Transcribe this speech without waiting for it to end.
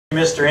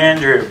Mr.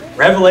 Andrew,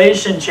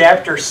 Revelation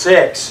chapter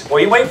 6.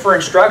 Well, you wait for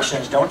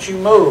instructions. Don't you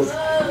move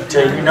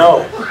until you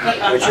know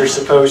what you're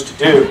supposed to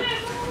do.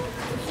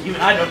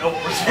 Even I don't know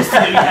what we're supposed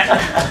to do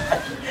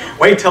yet.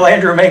 Wait till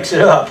Andrew makes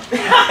it up.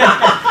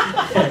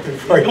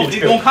 Before you He's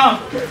do. going to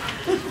come.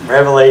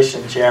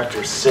 Revelation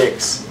chapter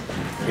 6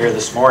 here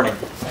this morning.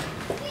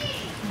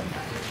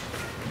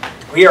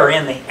 We are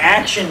in the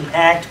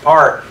action-packed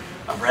part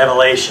of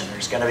Revelation.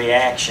 There's going to be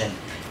action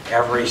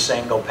every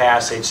single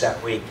passage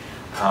that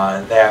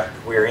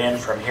we're in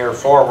from here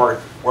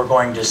forward. We're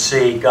going to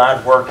see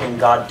God working,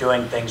 God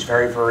doing things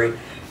very, very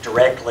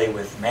directly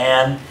with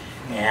man.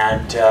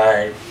 And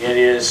it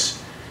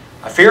is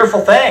a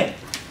fearful thing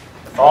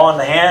to fall in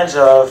the hands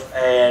of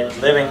a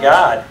living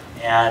God.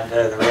 And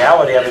the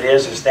reality of it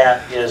is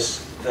that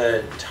is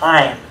the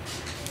time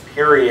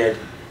period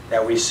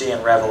that we see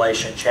in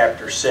Revelation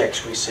chapter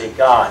 6. We see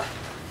God.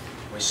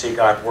 We see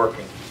God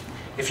working.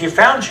 If you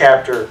found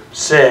chapter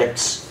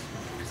 6,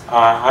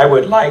 I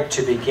would like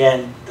to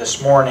begin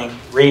this morning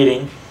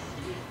reading.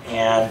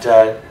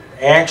 And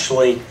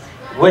actually,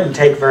 it wouldn't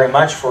take very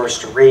much for us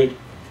to read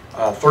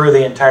through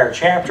the entire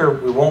chapter.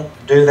 We won't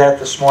do that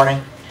this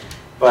morning.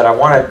 But I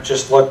want to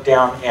just look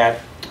down at,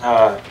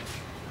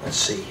 let's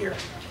see here,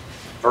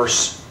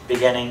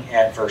 beginning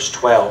at verse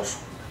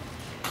 12.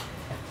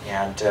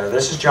 And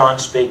this is John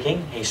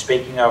speaking. He's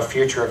speaking of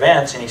future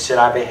events. And he said,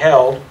 I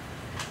beheld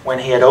when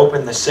he had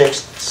opened the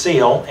sixth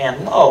seal,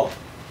 and lo,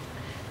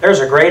 there's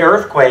a great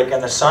earthquake,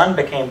 and the sun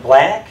became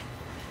black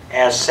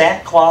as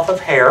sackcloth of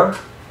hair,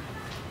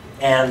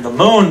 and the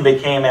moon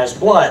became as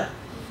blood.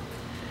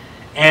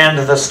 And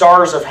the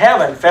stars of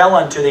heaven fell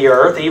unto the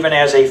earth, even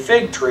as a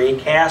fig tree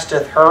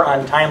casteth her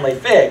untimely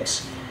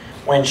figs,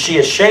 when she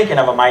is shaken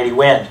of a mighty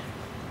wind.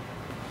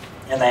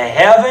 And the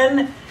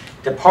heaven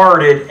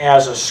departed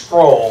as a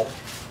scroll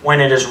when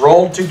it is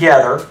rolled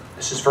together.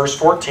 This is verse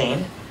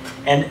 14.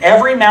 And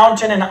every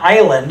mountain and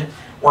island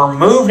were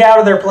moved out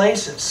of their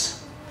places.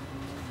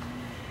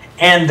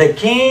 And the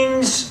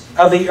kings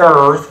of the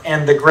earth,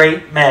 and the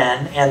great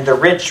men, and the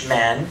rich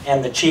men,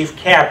 and the chief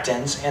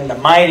captains, and the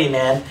mighty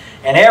men,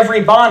 and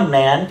every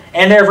bondman,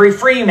 and every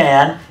free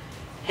man,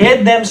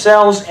 hid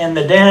themselves in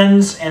the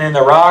dens and in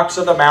the rocks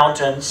of the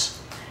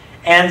mountains,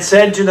 and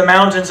said to the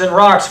mountains and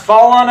rocks,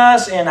 Fall on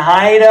us, and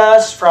hide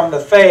us from the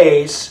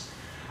face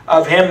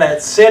of him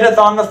that sitteth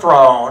on the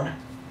throne,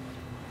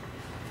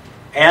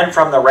 and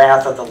from the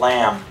wrath of the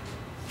Lamb.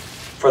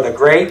 For the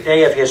great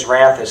day of his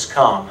wrath is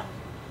come,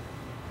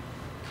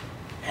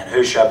 and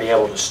who shall be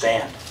able to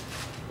stand?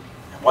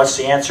 And what's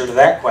the answer to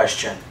that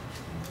question?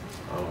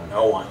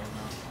 No one.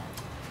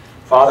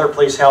 Father,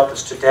 please help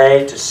us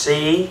today to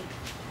see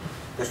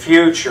the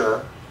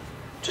future,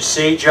 to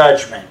see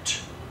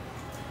judgment,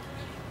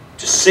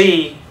 to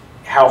see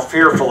how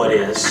fearful it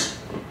is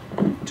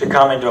to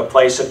come into a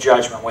place of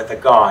judgment with a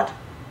God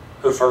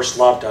who first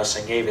loved us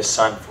and gave His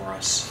Son for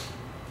us.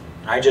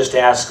 And I just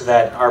ask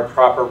that our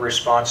proper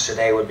response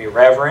today would be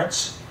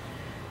reverence,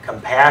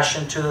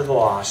 compassion to the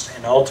lost,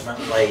 and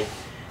ultimately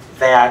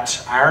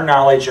that our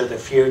knowledge of the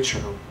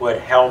future would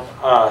help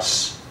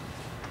us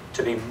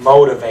to be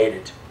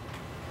motivated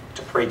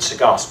to preach the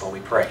gospel,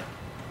 we pray.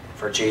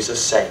 For Jesus'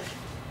 sake.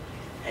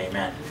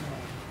 Amen.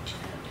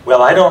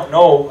 Well, I don't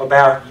know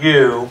about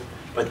you,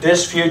 but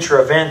this future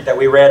event that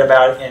we read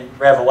about in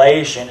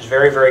Revelation is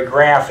very, very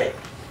graphic.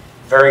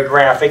 Very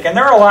graphic. And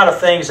there are a lot of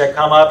things that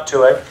come up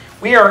to it.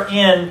 We are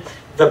in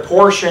the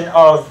portion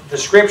of the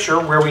Scripture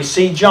where we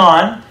see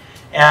John,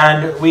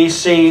 and we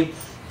see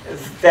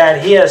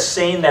that he has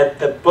seen that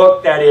the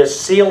book that is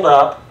sealed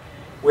up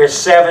with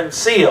 7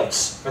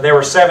 seals. There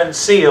were 7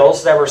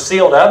 seals that were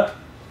sealed up.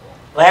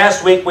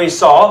 Last week we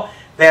saw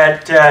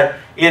that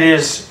it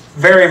is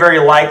very, very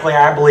likely,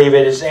 I believe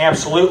it is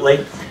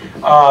absolutely,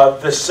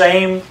 the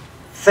same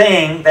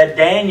thing that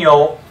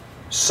Daniel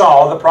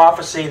saw, the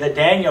prophecy that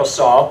Daniel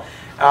saw,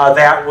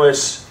 that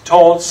was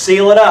told,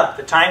 seal it up.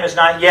 The time is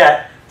not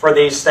yet for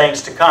these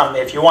things to come.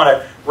 If you want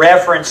to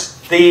reference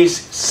these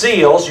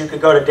seals, you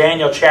could go to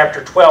Daniel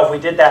chapter 12. We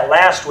did that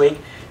last week,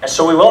 and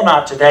so we will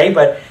not today.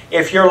 But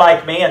if you're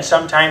like me, and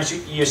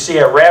sometimes you see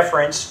a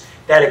reference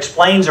that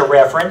explains a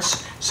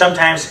reference,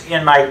 sometimes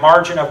in my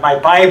margin of my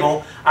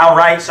Bible, I'll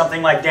write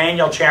something like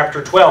Daniel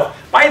chapter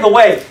 12. By the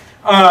way,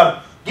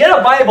 get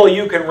a Bible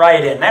you can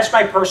write in. That's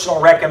my personal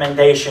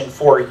recommendation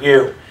for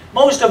you.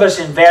 Most of us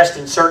invest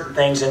in certain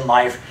things in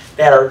life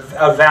that are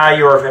of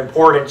value or of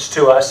importance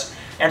to us.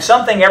 And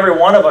something every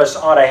one of us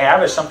ought to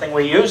have is something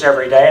we use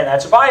every day, and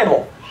that's a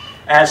Bible.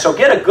 And so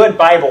get a good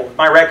Bible,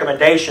 my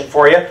recommendation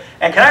for you.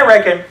 And can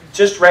I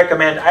just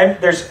recommend,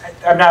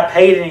 I'm not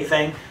paid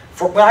anything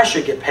for, well, I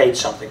should get paid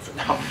something for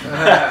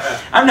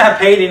that. I'm not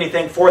paid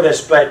anything for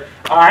this, but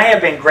I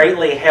have been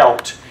greatly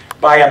helped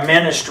by a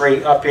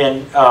ministry up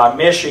in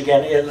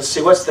Michigan. Let's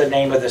see, what's the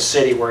name of the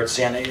city where it's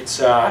in?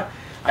 It's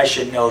I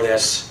should know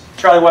this.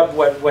 Charlie,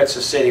 what's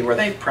the city where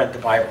they print the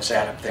Bibles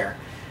at up there?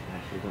 I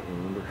actually don't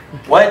remember.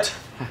 What?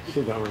 I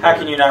actually don't remember. How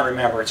can you not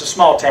remember? It's a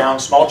small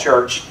town, small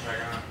church.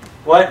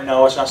 What?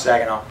 No, it's not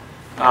Saginaw.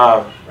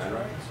 No,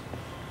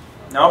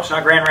 it's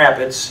not Grand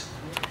Rapids.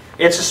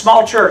 It's a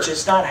small church.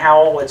 It's not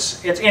Howell.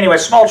 It's anyway, a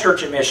small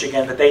church in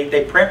Michigan, but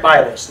they print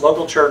Bibles.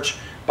 Local Church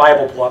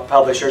Bible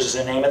Publishers is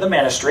the name of the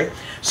ministry.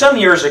 Some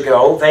years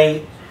ago,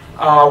 they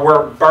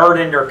were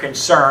burdened or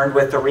concerned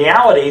with the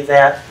reality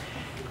that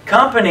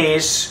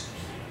companies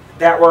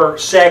that were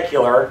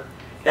secular,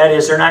 that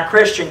is, they're not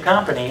Christian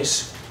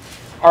companies,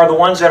 are the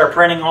ones that are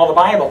printing all the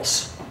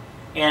Bibles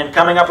and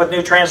coming up with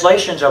new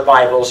translations of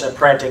Bibles and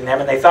printing them.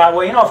 And they thought,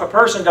 well, you know, if a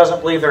person doesn't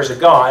believe there's a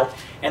God,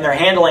 and they're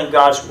handling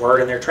God's Word,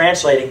 and they're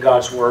translating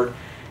God's Word,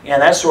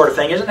 and that sort of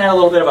thing, isn't that a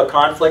little bit of a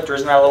conflict, or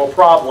isn't that a little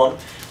problem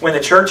when the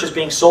church is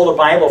being sold a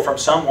Bible from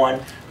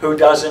someone who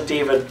doesn't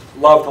even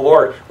love the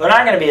Lord? They're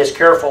not going to be as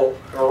careful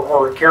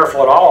or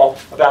careful at all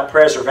about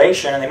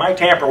preservation, and they might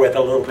tamper with it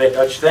a little bbit,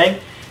 don't you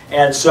think?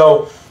 And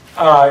so,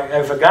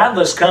 if a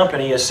godless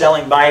company is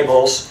selling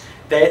Bibles,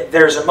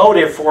 there's a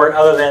motive for it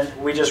other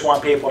than we just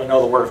want people to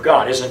know the Word of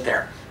God, isn't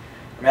there?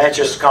 I mean, that's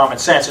just common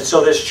sense. And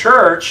so this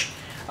church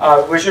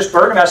was just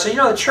burdened about saying,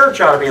 you know, the church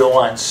ought to be the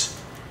ones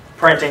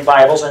printing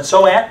Bibles. And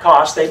so at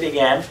cost, they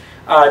began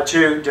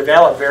to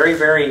develop very,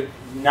 very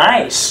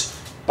nice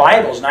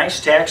Bibles,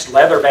 nice text,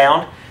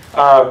 leather-bound.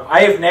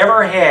 I have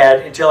never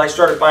had, until I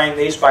started buying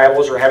these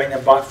Bibles or having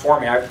them bought for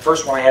me, the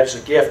first one I had was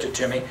gifted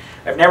to me,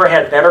 I've never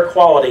had better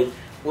quality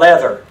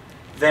leather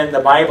than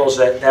the Bibles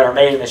that are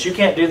made in this. You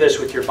can't do this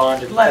with your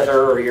bonded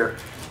leather or your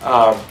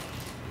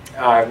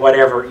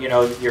whatever, you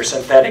know, your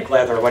synthetic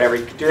leather or whatever.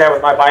 You can do that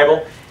with my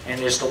Bible. In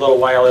just a little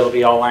while, it'll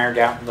be all ironed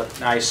out and look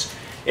nice.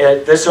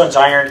 This one's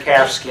ironed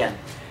calfskin.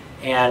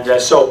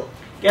 And so,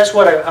 guess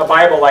what a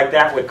Bible like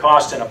that would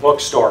cost in a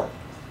bookstore?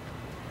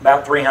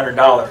 About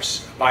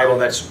 $300. A Bible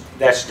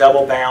that's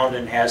double bound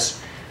and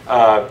has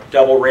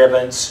double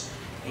ribbons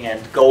and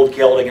gold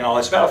gilding and all.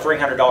 It's about a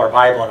 $300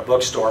 Bible in a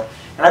bookstore.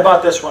 And I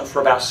bought this one for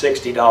about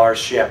 $60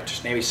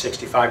 shipped, maybe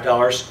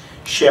 $65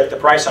 shipped. The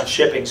price on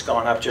shipping's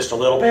gone up just a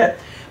little bit.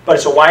 But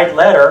it's a white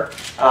letter,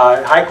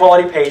 high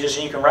quality pages,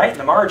 and you can write in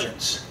the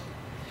margins.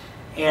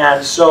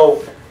 And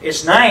so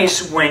it's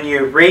nice when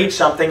you read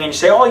something and you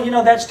say, oh, you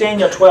know, that's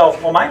Daniel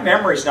 12. Well, my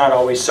memory's not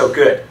always so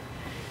good.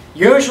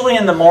 Usually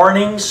in the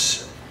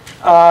mornings,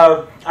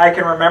 I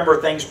can remember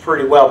things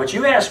pretty well. But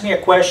you ask me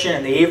a question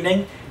in the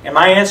evening, and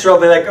my answer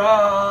will be like,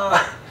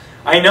 oh,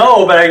 I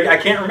know, but I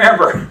can't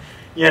remember,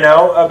 you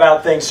know,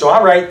 about things. So I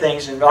write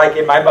things, and like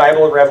in my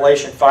Bible,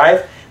 Revelation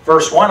 5,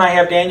 verse 1, I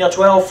have Daniel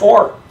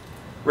 12:4.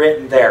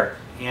 Written there,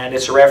 and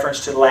it's a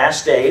reference to the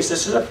last days.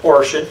 This is a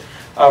portion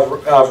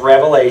of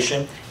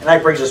Revelation, and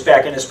that brings us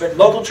back in this. But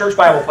Local Church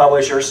Bible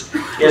Publishers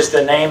is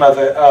the name of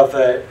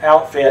the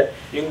outfit.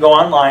 You can go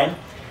online,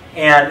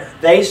 and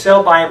they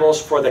sell Bibles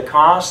for the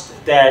cost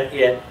that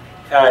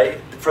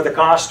for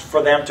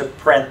them to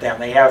print them.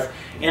 They have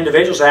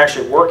individuals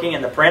actually working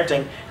in the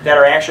printing that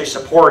are actually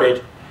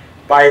supported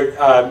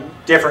by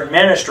different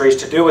ministries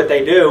to do what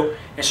they do,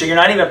 and so you're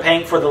not even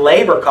paying for the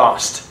labor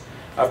cost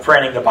of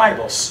printing the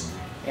Bibles.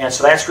 And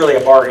so that's really a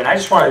bargain. I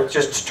just want to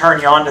just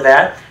turn you on to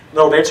that a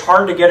little bit. It's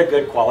hard to get a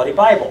good quality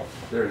Bible.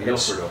 They're in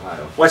Milford,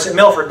 Ohio. What's it,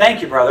 Milford?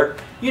 Thank you, brother.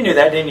 You knew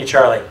that, didn't you,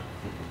 Charlie?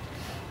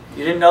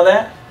 You didn't know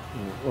that?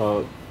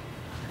 Well,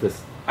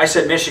 I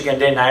said Michigan,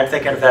 didn't I? I'm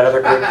thinking of that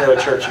other great little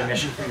church in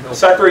Michigan.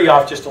 So I threw you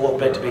off just a little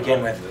bit to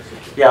begin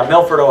with. Yeah,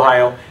 Milford,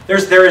 Ohio.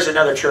 There is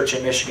another church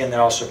in Michigan that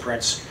also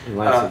prints.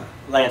 Lansing.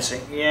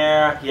 Lansing.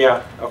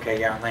 Yeah. Okay,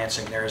 yeah,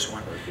 Lansing. There is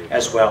one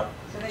as well.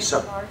 So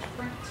they do large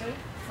print too?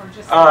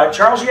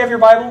 Charles, you have your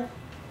Bible?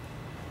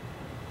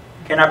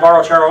 Can I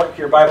borrow Charles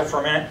your Bible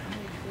for a minute?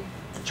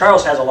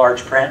 Charles has a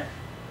large print.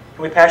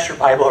 Can we pass your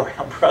Bible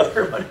around,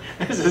 brother?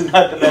 This is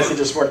not the message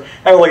this morning.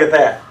 Have a look at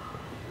that.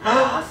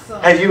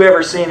 Awesome. Have you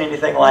ever seen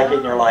anything like it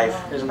in your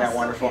life? Isn't that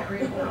wonderful?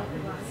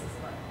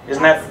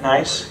 Isn't that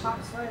nice?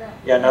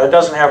 Yeah, no, it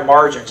doesn't have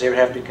margins. They would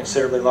have to be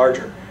considerably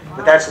larger.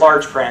 But that's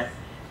large print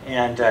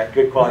and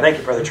good quality. Thank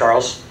you, Brother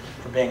Charles,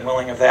 for being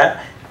willing of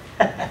that.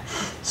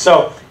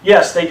 So,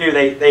 yes, they do.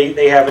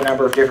 They have a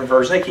number of different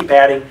versions. They keep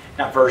adding,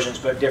 not versions,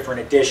 but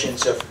different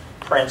editions of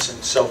prints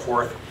and so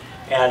forth.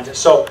 And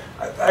so,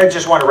 I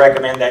just want to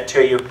recommend that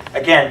to you.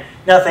 Again,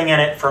 nothing in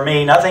it for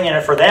me, nothing in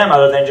it for them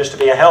other than just to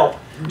be a help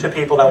to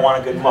people that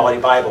want a good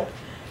quality Bible.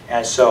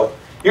 And so,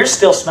 yours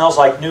still smells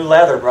like new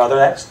leather, brother.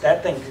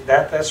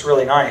 That's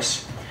really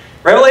nice.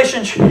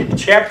 Revelation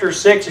chapter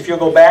 6, if you'll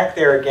go back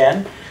there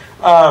again.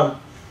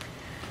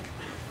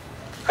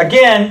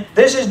 Again,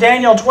 this is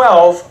Daniel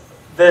 12.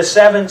 The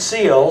seven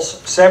seal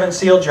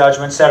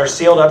judgments that are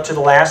sealed up to the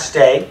last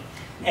day.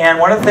 And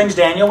one of the things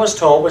Daniel was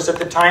told was that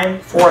the time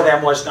for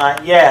them was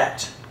not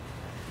yet.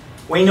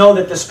 We know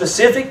that the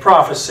specific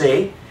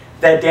prophecy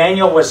that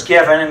Daniel was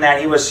given and that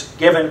he was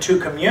given to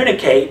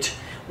communicate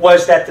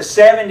was that the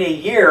 70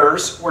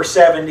 years were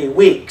 70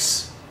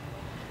 weeks.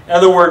 In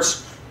other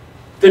words,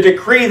 the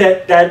decree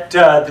that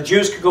the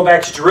Jews could go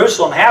back to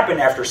Jerusalem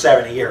happened after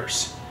 70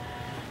 years.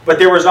 But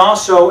there was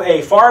also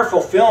a far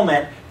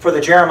fulfillment for the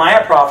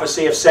Jeremiah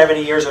prophecy of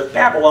 70 years of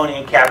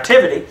Babylonian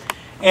captivity.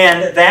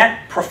 And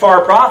that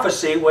far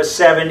prophecy was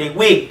 70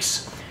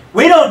 weeks.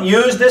 We don't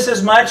use this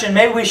as much, and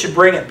maybe we should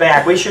bring it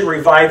back. We should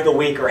revive the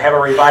week or have a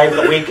revive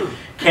the week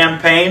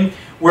campaign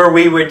where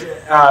we would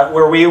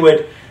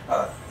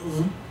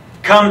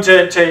come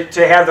to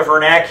have the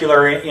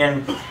vernacular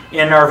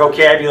in our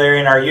vocabulary,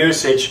 in our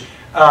usage.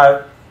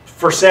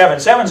 For 7.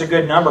 7's a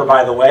good number,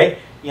 by the way.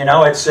 You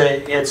know, it's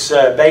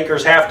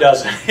baker's half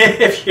dozen,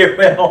 if you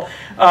will.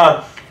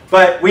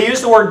 But we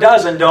use the word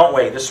dozen, don't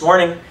we? This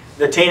morning,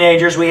 the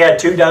teenagers, we had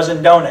 2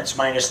 dozen donuts,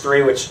 minus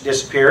 3, which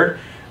disappeared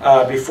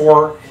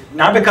before.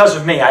 Not because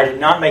of me. I did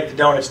not make the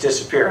donuts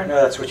disappear. I know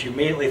that's what you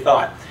immediately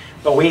thought.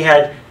 But we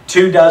had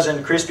 2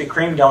 dozen Krispy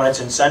Kreme donuts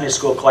in Sunday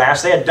school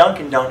class. They had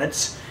Dunkin'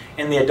 Donuts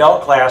in the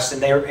adult class,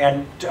 and they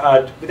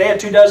had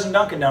 2 dozen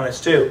Dunkin'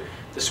 Donuts too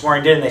this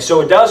morning, didn't they?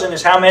 So a dozen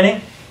is how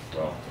many?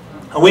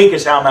 A week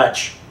is how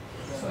much?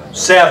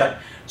 7.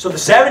 So the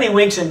 70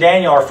 weeks in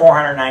Daniel are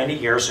 490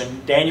 years,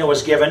 and Daniel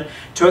was given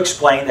to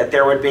explain that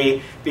there would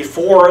be,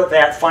 before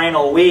that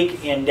final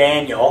week in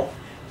Daniel,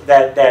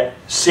 that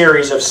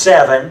series of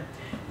 7,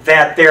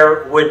 that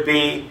there would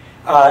be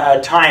a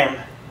time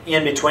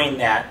in between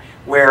that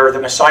where the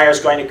Messiah is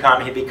going to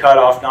come. He'd be cut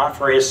off not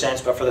for his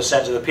sins, but for the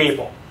sins of the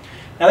people.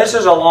 Now this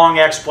is a long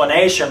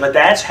explanation, but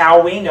that's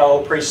how we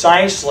know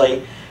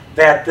precisely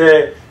that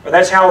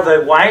that's how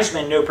the wise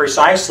men knew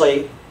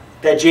precisely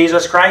that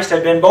Jesus Christ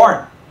had been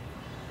born.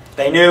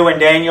 They knew when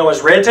Daniel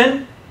was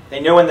written, they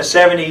knew when the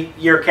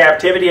 70-year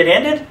captivity had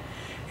ended,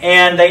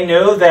 and they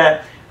knew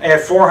that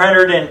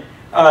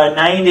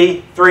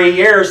 493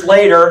 years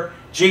later,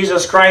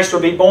 Jesus Christ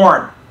would be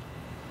born.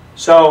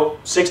 So,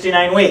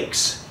 69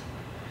 weeks.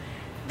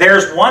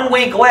 There's 1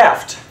 week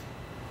left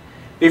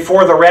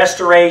before the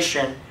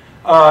restoration,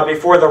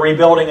 before the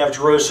rebuilding of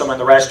Jerusalem and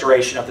the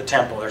restoration of the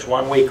temple. There's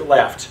 1 week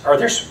left. Or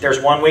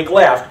there's 1 week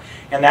left.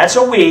 And that's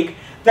a week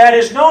that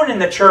is known in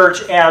the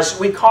church as,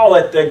 we call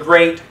it the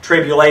Great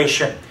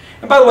Tribulation.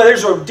 And by the way,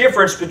 there's a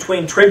difference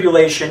between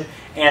tribulation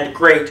and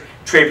Great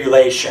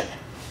Tribulation.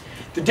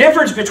 The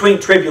difference between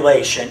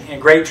tribulation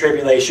and Great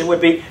Tribulation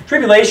would be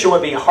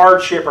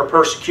hardship or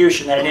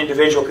persecution that an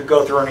individual could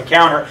go through and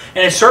encounter,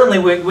 and it certainly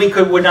would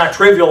not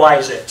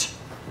trivialize it.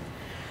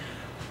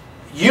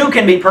 You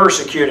can be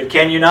persecuted,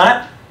 can you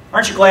not?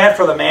 Aren't you glad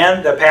for the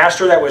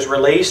pastor that was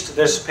released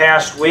this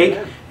past week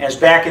and is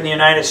back in the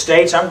United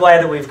States? I'm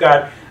glad that we've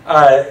got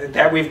a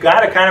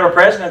kind of a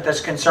president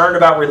that's concerned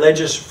about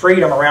religious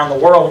freedom around the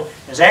world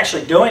and is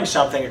actually doing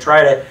something to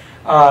try to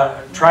help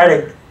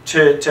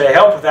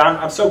with that.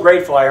 I'm so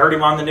grateful. I heard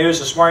him on the news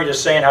this morning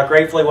just saying how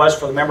grateful he was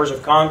for the members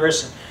of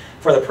Congress and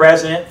for the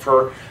president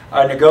for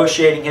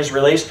negotiating his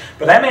release.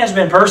 But that man's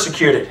been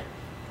persecuted.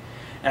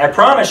 And I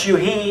promise you,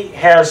 he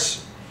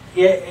has,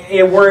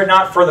 were it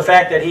not for the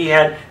fact that he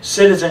had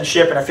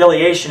citizenship and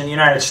affiliation in the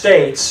United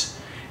States,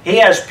 he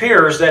has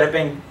peers that have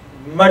been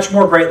much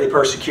more greatly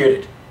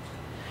persecuted.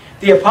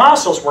 The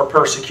apostles were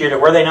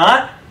persecuted, were they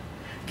not?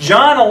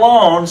 John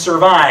alone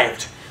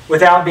survived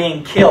without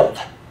being killed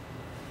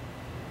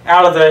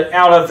out of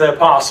the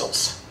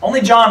apostles.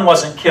 Only John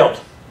wasn't killed.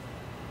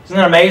 Isn't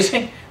that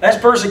amazing? That's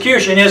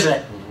persecution, isn't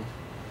it?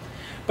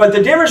 But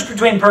the difference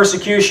between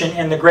persecution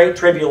and the Great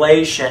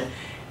Tribulation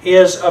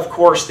is, of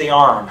course, the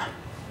arm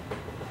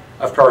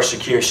of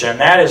persecution. And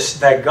that is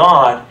that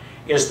God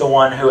is the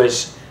one who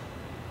is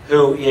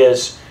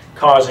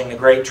causing the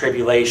Great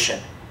Tribulation.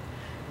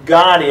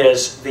 God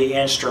is the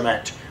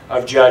instrument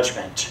of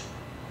judgment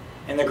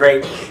in the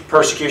Great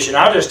Persecution.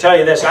 I'll just tell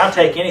you this, I'll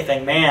take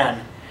anything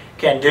man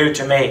can do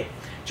to me.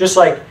 Just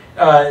like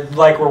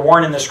we're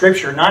warned in the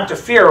Scripture, not to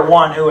fear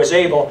one who is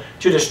able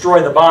to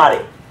destroy the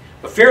body,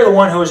 but fear the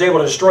one who is able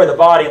to destroy the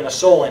body and the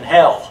soul in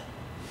hell.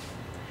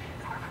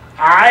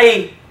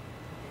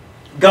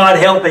 God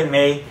helping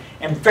me,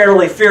 am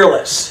fairly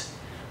fearless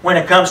when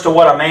it comes to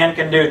what a man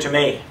can do to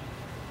me.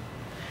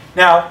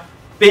 Now,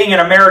 being an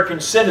American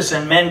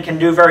citizen, men can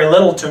do very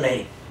little to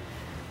me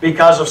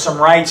because of some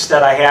rights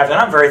that I have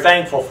that I'm very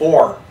thankful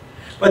for.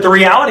 But the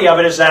reality of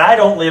it is that I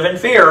don't live in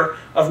fear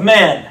of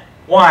men.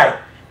 Why?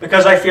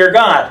 Because I fear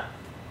God.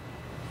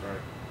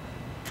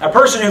 A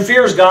person who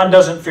fears God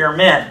doesn't fear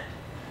men.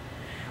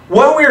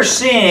 What we're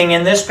seeing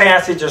in this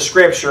passage of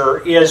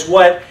Scripture is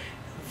what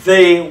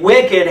the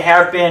wicked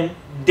have been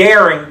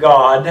daring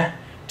God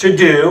to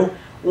do,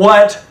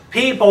 what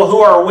people who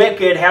are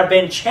wicked have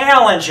been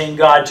challenging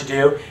God to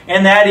do,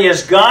 and that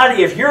is, God,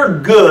 if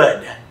you're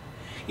good,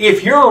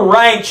 if you're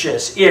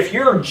righteous, if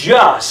you're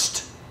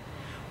just,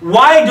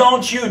 why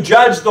don't you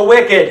judge the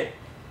wicked?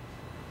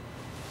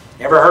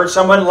 Ever heard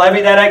someone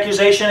levy that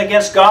accusation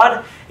against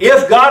God?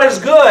 If God is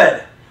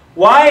good,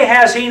 why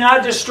has He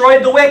not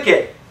destroyed the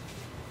wicked?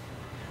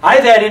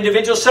 I've had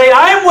individuals say,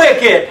 I'm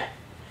wicked,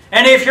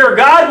 and if you're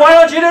God, why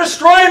don't you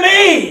destroy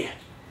me?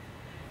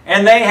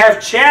 And they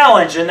have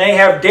challenged and they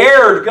have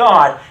dared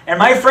God. And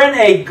my friend,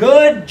 a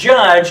good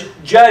judge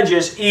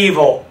judges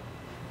evil.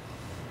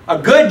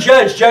 A good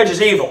judge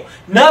judges evil.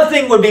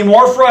 Nothing would be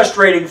more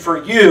frustrating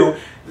for you,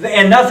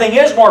 and nothing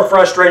is more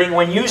frustrating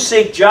when you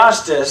seek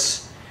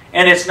justice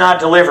and it's not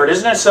delivered.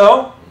 Isn't it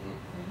so?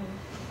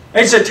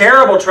 It's a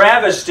terrible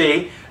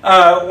travesty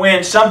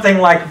when something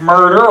like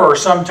murder or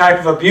some type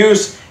of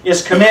abuse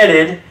is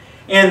committed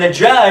and the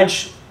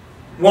judge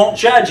won't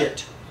judge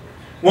it,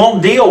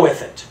 won't deal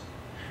with it.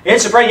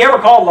 It's a, you ever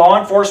called law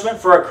enforcement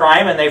for a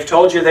crime and they've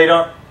told you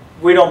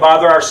we don't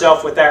bother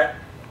ourselves with that.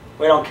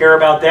 We don't care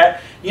about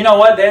that. You know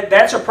what?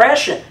 That's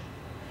oppression.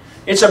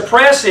 It's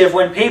oppressive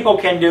when people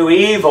can do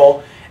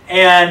evil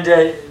and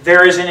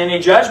there isn't any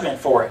judgment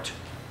for it.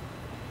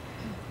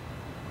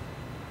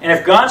 And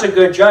if God's a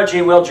good judge,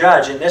 He will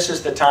judge, and this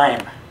is the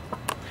time.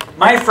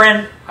 My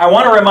friend, I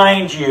want to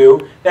remind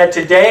you that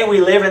today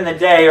we live in the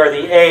day or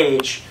the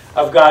age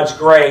of God's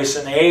grace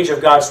and the age of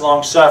God's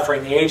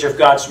long-suffering, the age of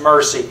God's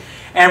mercy.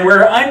 And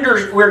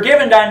we're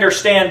given to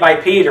understand by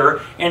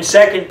Peter in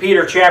 2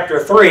 Peter chapter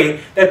 3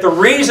 that the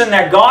reason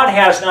that God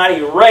has not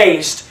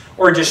erased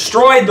or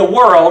destroyed the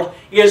world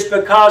is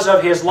because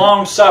of His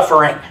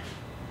long-suffering.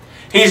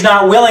 He's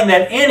not willing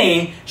that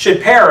any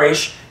should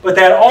perish, but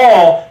that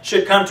all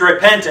should come to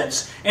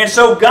repentance. And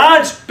so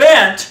God's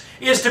bent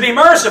is to be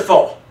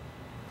merciful.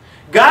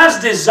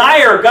 God's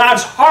desire,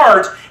 God's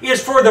heart,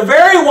 is for the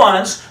very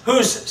ones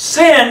whose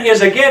sin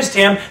is against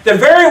Him, the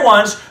very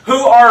ones who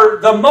are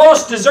the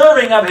most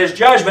deserving of His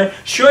judgment,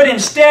 should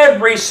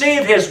instead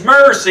receive His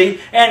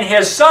mercy, and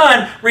His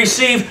Son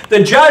receive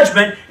the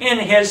judgment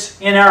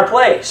in our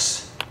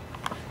place.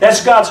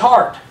 That's God's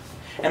heart.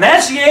 And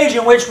that's the age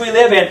in which we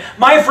live in.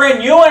 My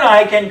friend, you and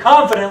I can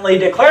confidently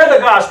declare the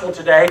gospel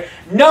today,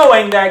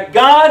 knowing that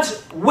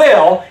God's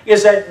will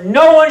is that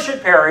no one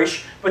should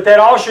perish, but that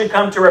all should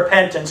come to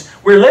repentance.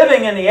 We're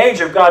living in the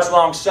age of God's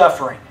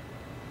long-suffering.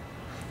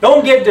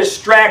 Don't get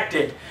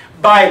distracted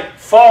by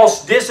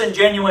false,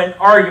 disingenuous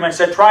arguments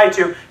that try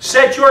to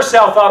set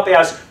yourself up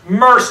as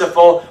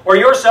merciful, or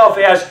yourself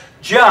as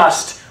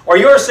just, or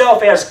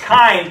yourself as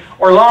kind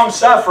or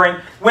long-suffering,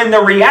 when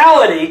the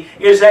reality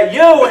is that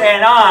you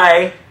and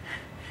I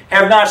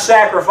have not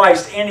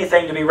sacrificed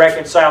anything to be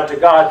reconciled to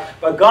God,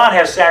 but God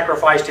has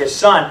sacrificed His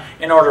Son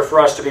in order for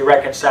us to be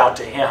reconciled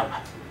to Him.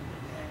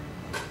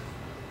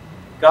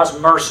 God's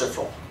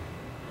merciful,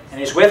 and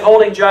He's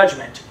withholding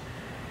judgment.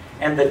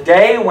 And the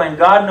day when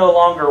God no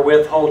longer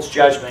withholds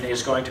judgment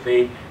is going to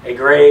be a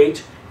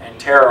great and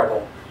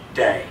terrible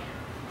day.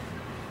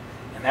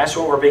 And that's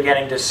what we're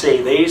beginning to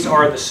see. These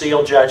are the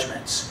sealed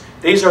judgments.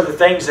 These are the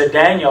things that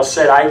Daniel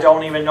said, I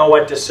don't even know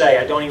what to say.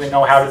 I don't even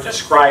know how to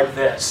describe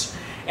this.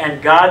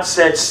 And God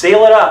said,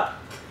 seal it up.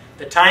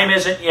 The time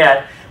isn't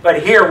yet.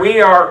 But here we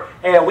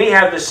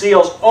have the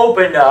seals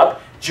opened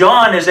up.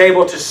 John is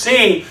able to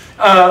see,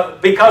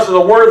 because of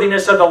the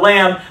worthiness of the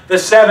Lamb, the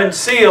 7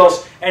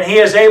 seals, and he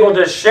is able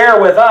to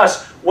share with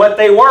us what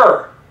they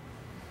were.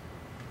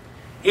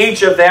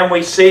 Each of them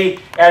we see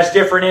as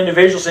different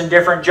individuals in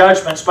different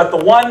judgments. But the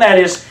one that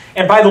is,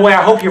 and by the way,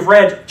 I hope you've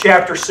read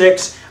chapter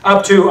 6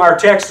 up to our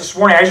text this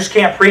morning. I just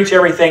can't preach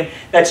everything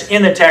that's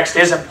in the text.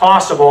 It isn't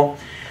possible.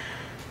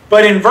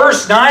 But in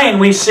verse 9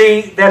 we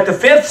see that the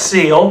 5th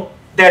seal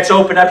that's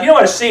opened up. You know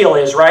what a seal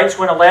is, right? It's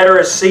when a letter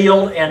is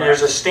sealed and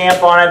there's a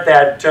stamp on it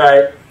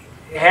that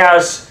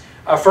has,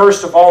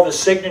 first of all, the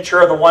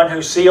signature of the one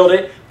who sealed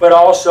it, but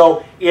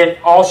also it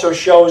also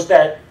shows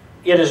that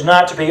it is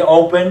not to be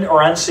opened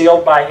or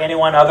unsealed by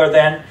anyone other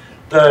than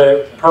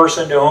the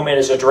person to whom it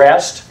is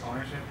addressed.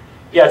 Ownership?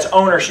 Yeah, it's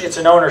ownership. It's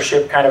an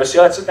ownership kind of a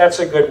seal. That's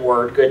a good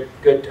word,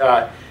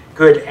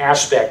 good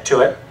aspect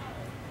to it.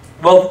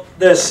 Well,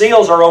 the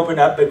seals are opened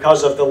up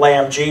because of the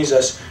Lamb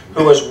Jesus,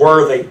 who is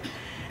worthy.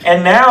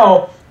 And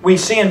now we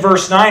see in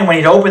verse 9, when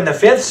He'd opened the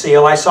 5th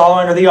seal, I saw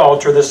under the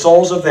altar the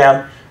souls of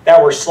them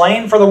that were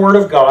slain for the word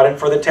of God and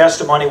for the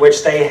testimony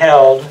which they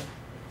held.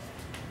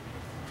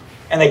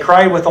 And they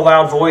cried with a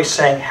loud voice,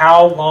 saying,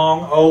 How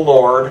long, O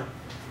Lord,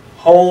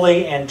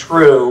 holy and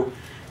true,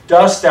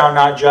 dost Thou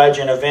not judge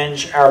and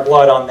avenge our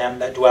blood on them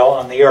that dwell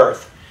on the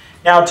earth?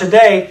 Now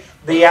today,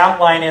 the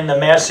outline in the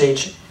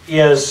message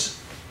is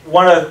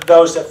one of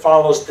those that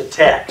follows the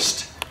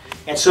text.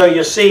 And so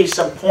you see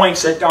some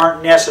points that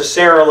aren't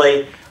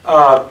necessarily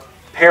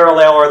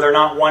parallel, or they're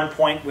not one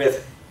point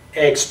with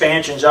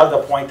expansions of the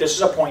point. This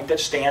is a point that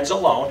stands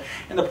alone.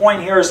 And the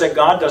point here is that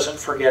God doesn't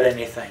forget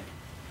anything.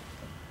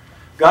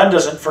 God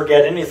doesn't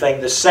forget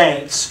anything. The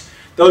saints,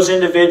 those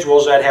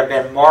individuals that have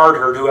been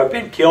martyred, who have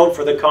been killed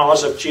for the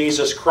cause of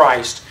Jesus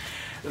Christ,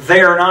 they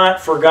are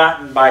not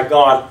forgotten by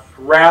God.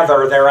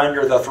 Rather, they're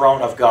under the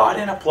throne of God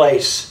in a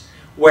place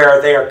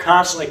where they are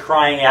constantly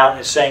crying out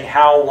and saying,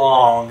 How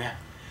long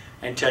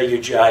until you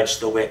judge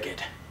the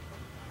wicked?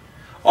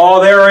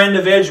 Oh, there are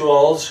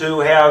individuals who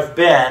have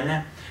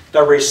been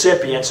the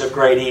recipients of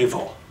great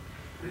evil.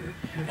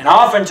 And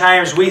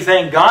oftentimes we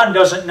think God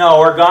doesn't know,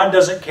 or God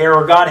doesn't care,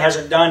 or God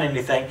hasn't done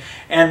anything.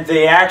 And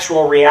the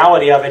actual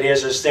reality of it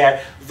is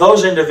that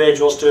those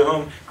individuals to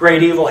whom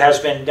great evil has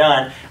been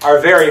done are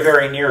very,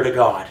 very near to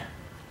God.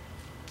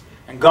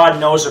 And God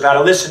knows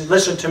about it.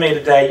 Listen to me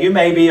today. You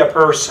may be a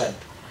person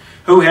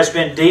who has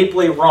been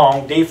deeply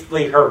wronged,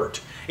 deeply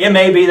hurt. It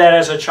may be that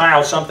as a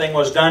child something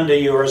was done to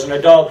you, or as an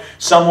adult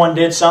someone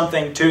did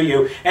something to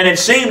you, and it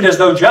seemed as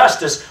though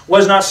justice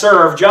was not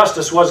served,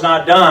 justice was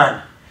not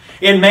done.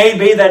 It may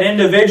be that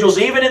individuals,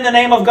 even in the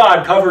name of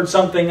God, covered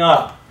something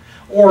up.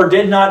 or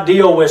did not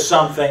deal with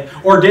something,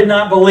 or did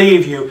not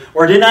believe you,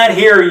 or did not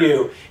hear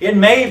you. It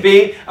may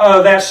be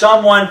that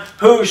someone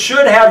who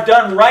should have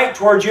done right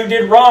towards you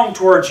did wrong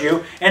towards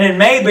you, and it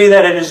may be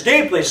that it is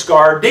deeply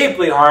scarred,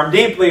 deeply harmed,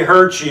 deeply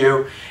hurt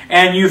you,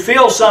 and you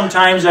feel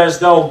sometimes as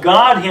though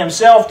God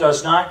Himself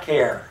does not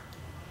care.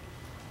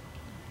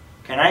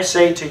 Can I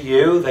say to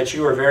you that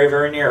you are very,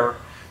 very near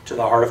to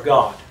the heart of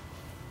God?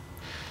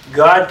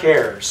 God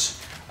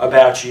cares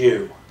about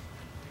you.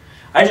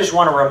 I just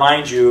want to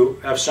remind you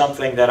of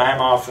something that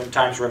I'm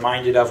oftentimes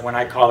reminded of when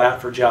I call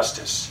out for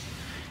justice.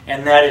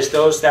 And that is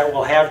those that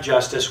will have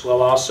justice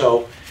will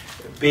also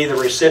be the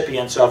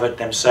recipients of it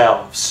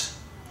themselves.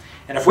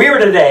 And if we were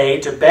today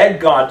to beg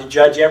God to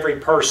judge every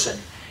person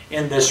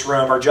in this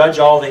room or judge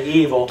all the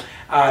evil,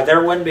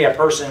 there wouldn't be a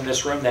person in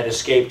this room that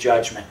escaped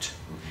judgment.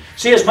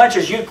 See, as much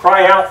as you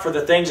cry out for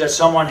the things that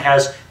someone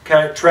has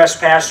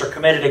trespassed or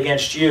committed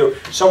against you,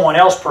 someone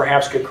else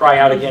perhaps could cry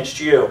out against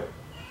you.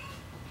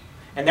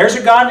 And there's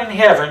a God in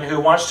heaven who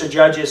wants to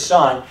judge His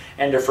Son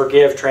and to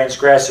forgive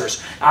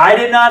transgressors. I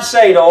did not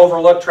say to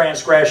overlook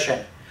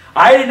transgression.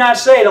 I did not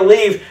say to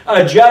leave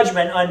a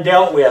judgment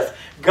undealt with.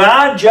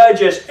 God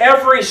judges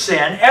every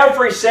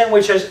sin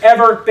which has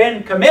ever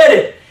been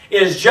committed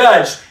is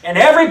judged. And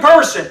every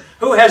person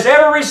who has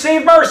ever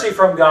received mercy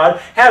from God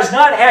has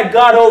not had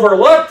God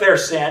overlook their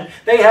sin.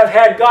 They have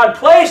had God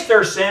place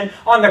their sin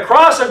on the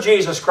cross of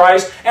Jesus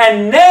Christ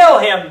and nail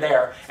Him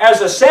there as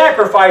a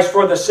sacrifice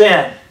for the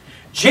sin.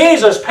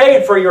 Jesus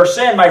paid for your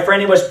sin, my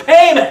friend. It was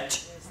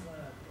payment,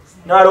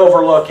 not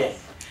overlooking.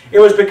 It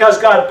was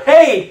because God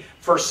paid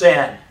for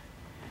sin.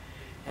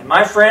 And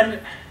my friend,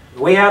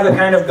 we have the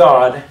kind of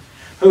God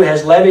who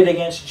has levied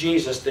against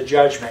Jesus the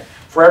judgment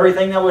for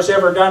everything that was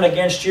ever done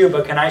against you.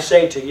 But can I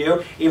say to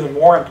you, even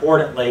more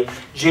importantly,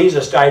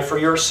 Jesus died for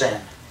your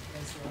sin.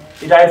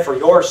 He died for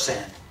your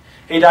sin.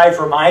 He died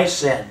for my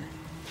sin.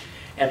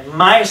 And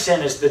my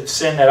sin is the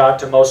sin that ought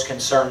to most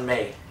concern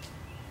me.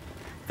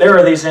 There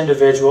are these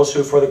individuals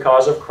who, for the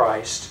cause of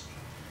Christ,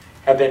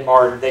 have been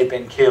martyred, they've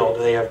been killed,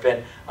 they have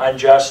been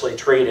unjustly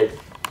treated.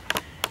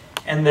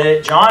 And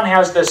John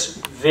has this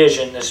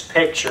vision, this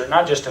picture,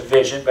 not just a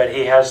vision, but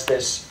he has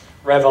this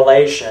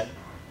revelation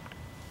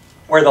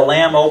where the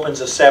Lamb opens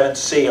the seventh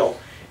seal.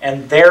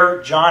 And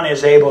there John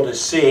is able to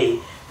see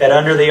that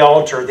under the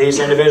altar these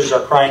individuals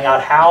are crying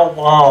out, "How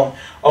long,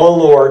 O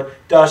Lord,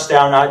 dost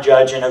Thou not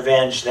judge and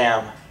avenge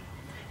them?"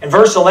 In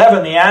verse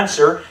 11, the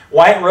answer,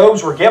 "White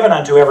robes were given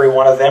unto every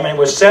one of them, and it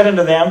was said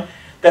unto them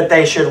that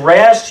they should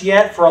rest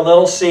yet for a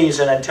little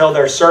season until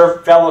their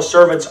fellow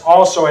servants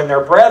also and their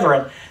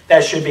brethren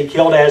that should be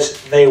killed as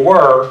they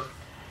were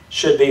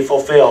should be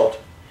fulfilled."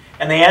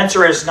 And the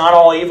answer is not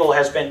all evil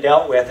has been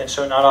dealt with, and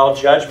so not all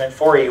judgment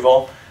for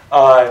evil.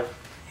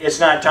 It's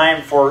not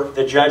time for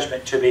the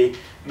judgment to be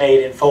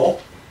made in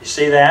full. You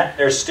see that?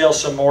 There's still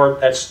some more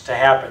that's to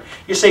happen.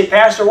 You say,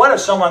 "Pastor, what if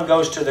someone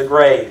goes to the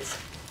grave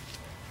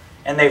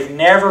and they've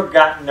never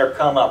gotten their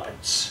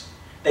comeuppance?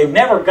 They've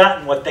never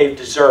gotten what they've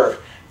deserved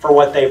for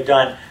what they've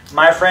done."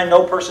 My friend,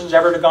 no person's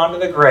ever gone to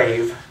the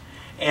grave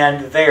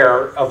and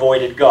there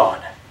avoided God.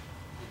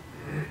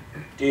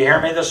 Do you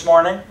hear me this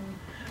morning?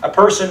 A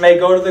person may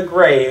go to the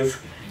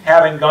grave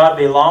having God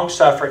be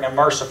long-suffering and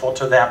merciful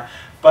to them.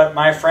 But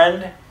my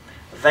friend,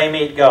 they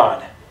meet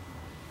God.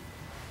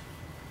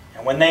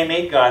 And when they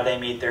meet God, they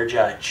meet their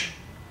judge.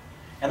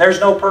 And there's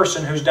no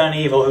person who's done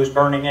evil who's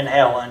burning in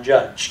hell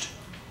unjudged.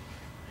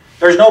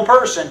 There's no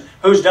person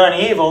who's done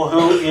evil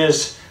who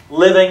is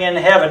living in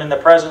heaven in the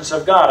presence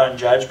of God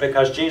unjudged,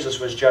 because Jesus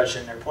was judged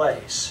in their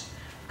place.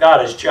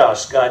 God is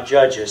just. God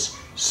judges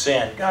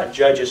sin. God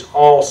judges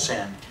all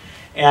sin.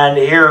 And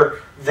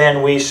here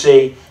then we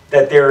see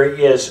that there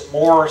is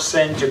more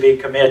sin to be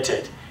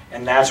committed.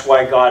 And that's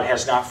why God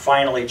has not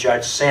finally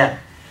judged sin.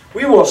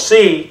 We will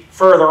see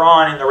further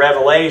on in the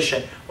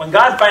Revelation, when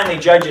God finally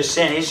judges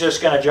sin, He's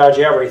just going to judge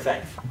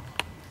everything.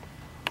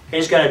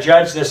 He's going to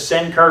judge this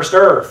sin-cursed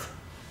earth.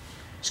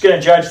 He's going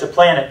to judge the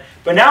planet.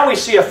 But now we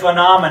see a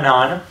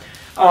phenomenon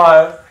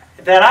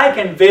that I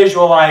can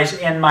visualize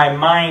in my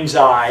mind's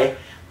eye,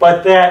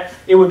 but that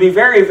it would be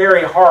very,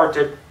 very hard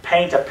to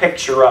paint a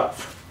picture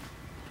of.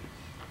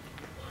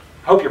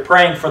 I hope you're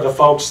praying for the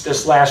folks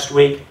this last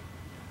week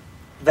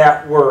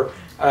that were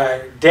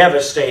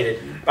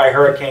devastated by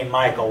Hurricane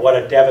Michael. What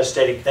a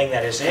devastating thing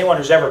that is. Anyone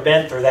who's ever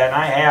been through that, and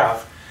I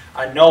have,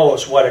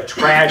 knows what a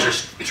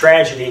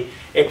tragedy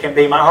it can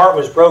be. My heart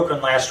was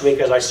broken last week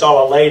as I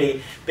saw a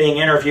lady being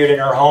interviewed in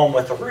her home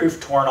with the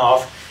roof torn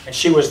off, and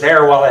she was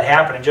there while it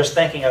happened, and just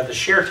thinking of the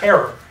sheer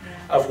terror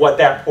of what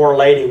that poor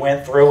lady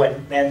went through,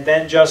 and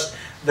then just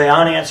the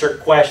unanswered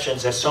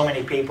questions that so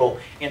many people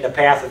in the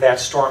path of that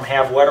storm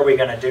have. What are we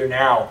going to do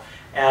now?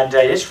 And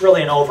it's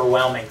really an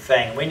overwhelming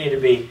thing. We need to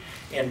be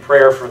in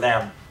prayer for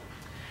them.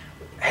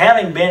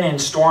 Having been in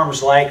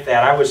storms like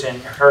that, I was in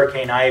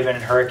Hurricane Ivan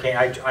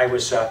and I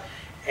was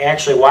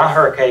actually, while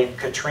Hurricane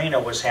Katrina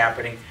was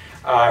happening,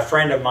 a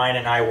friend of mine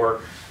and I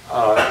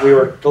we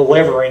were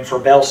delivering for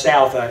Bell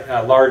South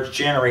a large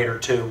generator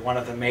to one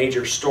of the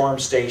major storm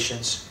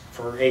stations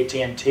for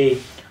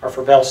AT&T, or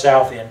for Bell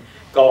South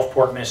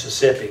Gulfport,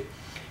 Mississippi.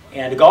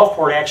 And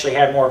Gulfport actually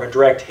had more of a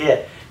direct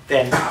hit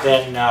than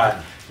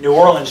New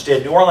Orleans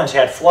did. New Orleans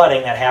had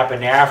flooding that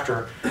happened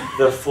after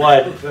the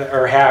flood,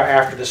 or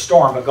after the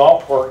storm, but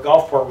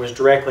Gulfport was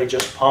directly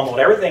just pummeled.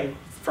 Everything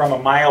from a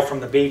mile from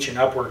the beach and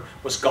upward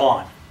was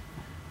gone.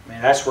 I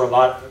mean, that's where a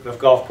lot of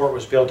Gulfport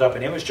was built up,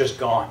 and it was just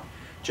gone,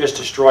 just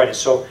destroyed it.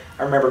 So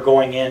I remember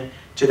going in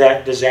to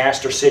that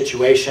disaster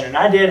situation, and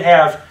I did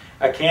have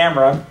a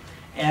camera,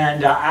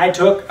 and I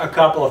took a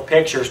couple of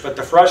pictures, but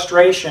the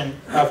frustration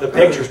of the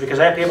pictures, because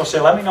I had people say,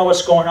 let me know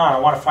what's going on, I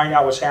want to find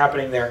out what's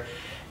happening there.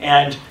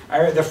 And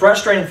the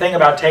frustrating thing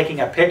about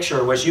taking a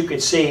picture was you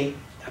could see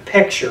a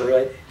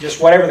picture,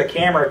 just whatever the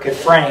camera could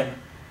frame,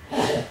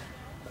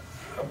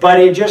 but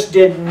it just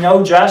did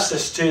no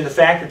justice to the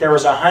fact that there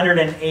was a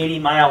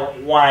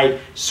 180-mile wide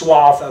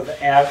swath of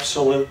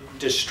absolute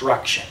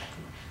destruction.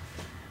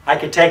 I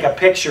could take a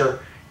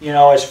picture, you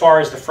know, as far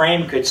as the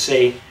frame could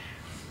see,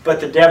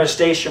 but the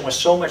devastation was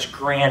so much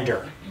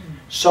grander,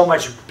 so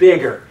much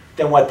bigger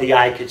than what the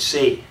eye could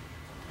see.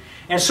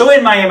 And so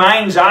in my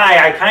mind's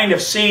eye, I kind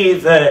of see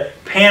the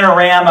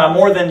panorama,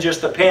 more than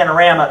just the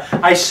panorama.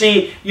 I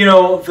see, you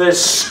know, the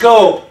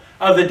scope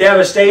of the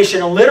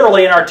devastation. And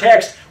literally in our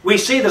text, we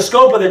see the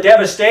scope of the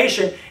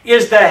devastation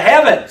is the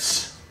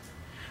heavens.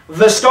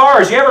 The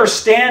stars. You ever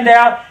stand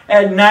out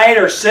at night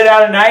or sit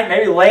out at night,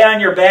 maybe lay on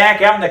your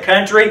back out in the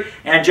country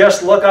and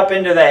just look up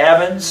into the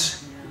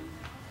heavens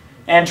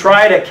and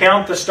try to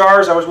count the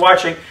stars? I was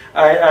watching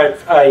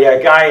a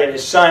guy and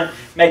his son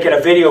making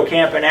a video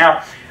camping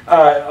out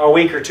a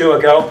week or two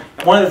ago.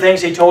 And one of the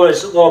things he told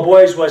his little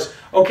boys was,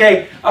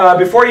 okay,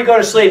 before you go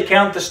to sleep,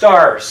 count the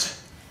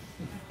stars.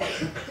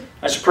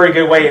 That's a pretty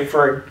good way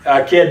for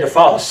a kid to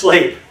fall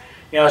asleep.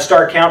 You know,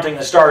 start counting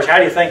the stars. How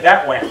do you think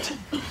that went?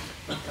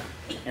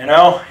 You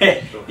know,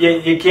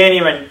 you can't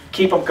even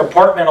keep them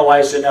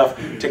compartmentalized enough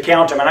to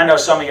count them. And I know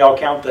some of y'all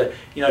count the,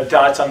 you know,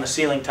 dots on the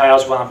ceiling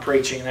tiles while I'm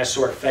preaching and that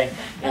sort of thing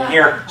in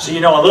here. So you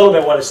know a little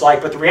bit what it's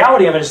like. But the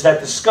reality of it is that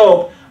the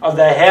scope of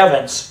the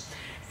heavens,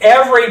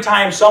 every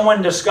time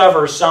someone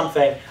discovers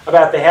something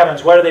about the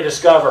heavens, what do they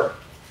discover?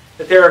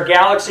 That there are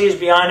galaxies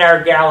beyond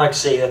our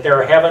galaxy, that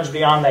there are heavens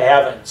beyond the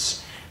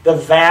heavens. The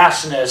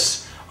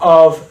vastness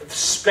of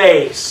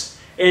space.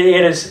 It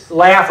is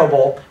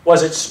laughable.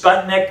 Was it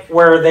Sputnik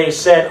where they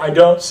said, I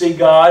don't see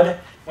God,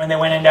 when they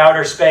went into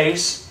outer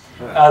space?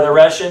 The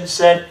Russians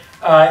said,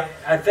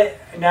 I think,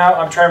 now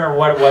I'm trying to remember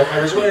what it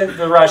was. It was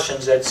the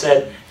Russians that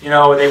said, you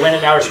know, they went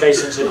into outer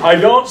space and said, I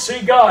don't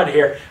see God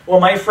here. Well,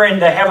 my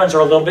friend, the heavens are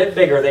a little bit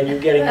bigger than you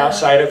getting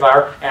outside of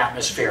our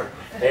atmosphere.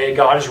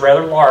 God is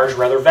rather large,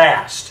 rather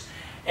vast.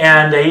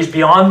 And He's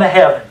beyond the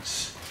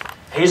heavens.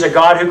 He's a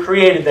God who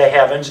created the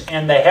heavens,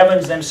 and the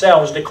heavens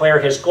themselves declare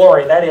His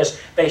glory. That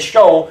is, they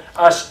show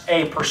us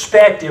a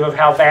perspective of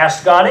how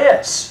vast God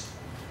is.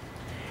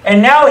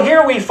 And now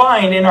here we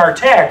find in our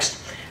text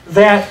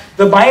that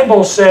the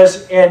Bible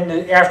says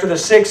after the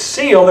sixth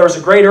seal there was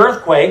a great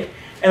earthquake,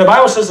 and the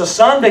Bible says the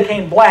sun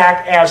became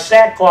black as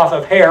sackcloth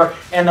of hair,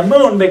 and the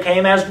moon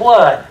became as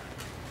blood.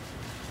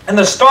 And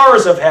the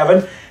stars of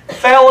heaven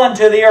fell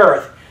unto the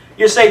earth.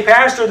 You say,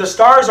 Pastor, the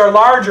stars are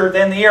larger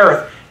than the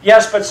earth.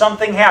 Yes, but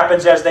something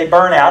happens as they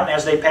burn out and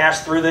as they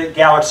pass through the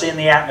galaxy and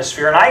the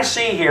atmosphere. And I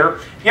see here,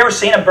 you ever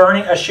seen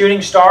a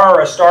shooting star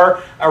or a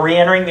star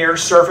re-entering the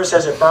Earth's surface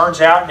as it burns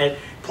out and it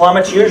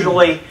plummets?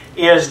 Usually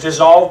is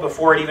dissolved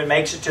before it even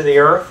makes it to the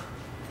earth.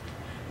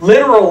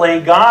 Literally,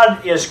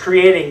 God is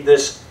creating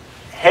this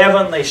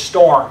heavenly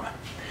storm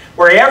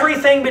where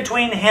everything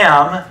between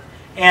Him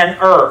and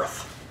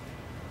earth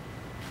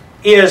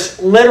is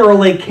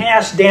literally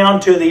cast down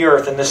to the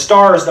earth. And the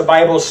stars, the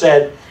Bible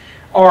said,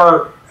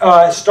 are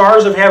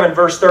stars of heaven,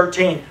 verse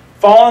 13,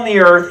 fall on the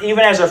earth, even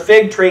as a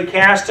fig tree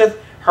casteth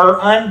her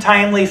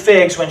untimely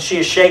figs when she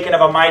is shaken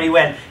of a mighty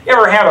wind. You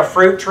ever have a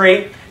fruit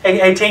tree?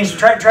 Hey teens,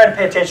 try to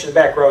pay attention to the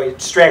back row. It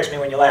distracts me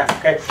when you laugh,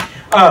 okay?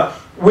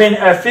 When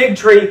a fig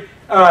tree,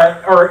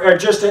 or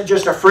just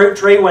a fruit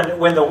tree,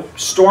 when the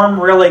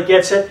storm really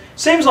gets it,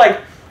 seems like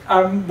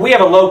we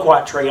have a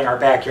loquat tree in our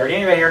backyard.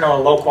 Anybody here know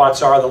what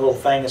loquats are? The little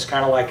thing is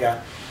kind of like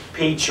a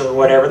peach or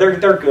whatever.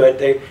 They're good.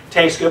 They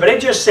taste good, but it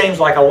just seems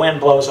like a wind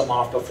blows them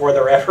off before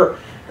they're ever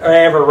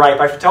ripe.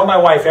 I tell my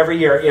wife every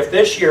year, if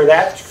this year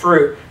that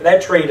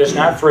tree does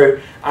not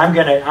fruit, I'm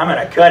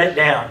gonna cut it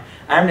down.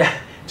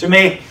 To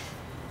me,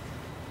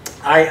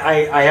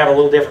 I have a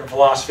little different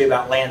philosophy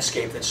about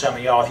landscape than some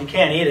of y'all. If you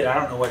can't eat it, I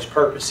don't know what its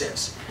purpose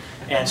is.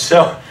 And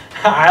so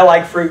I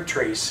like fruit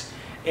trees.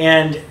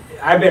 And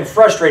I've been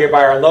frustrated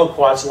by our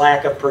loquat's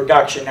lack of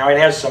production. Now it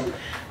has some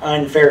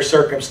unfair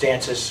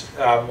circumstances,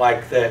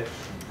 like the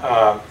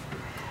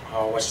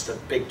what's the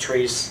big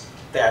trees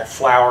that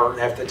flower,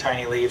 have the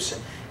tiny leaves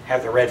and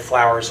have the red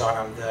flowers on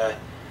them. The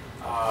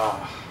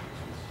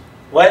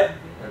what?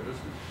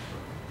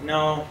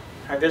 No,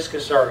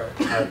 hibiscus are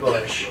a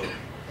bush.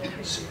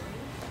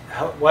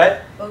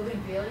 What?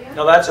 Bougainvillea?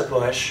 No, that's a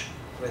bush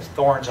with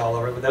thorns all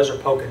over it. But those are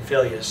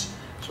bougainvilleas.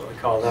 That's what we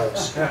call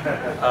those.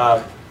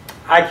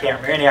 I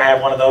can't remember. I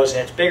have one of those,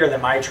 and it's bigger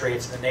than my tree.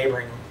 It's in the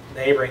neighboring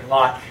neighboring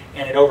lot,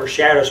 and it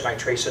overshadows my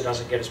tree, so it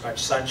doesn't get as much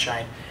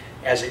sunshine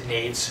as it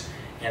needs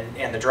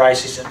in the dry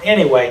season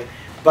anyway.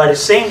 But it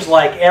seems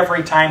like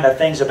every time that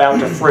thing's about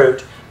to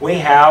fruit, we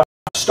have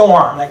a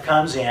storm that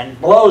comes in,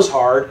 blows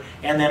hard,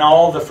 and then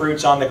all the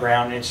fruit's on the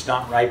ground and it's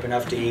not ripe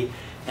enough to eat.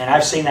 And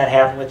I've seen that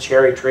happen with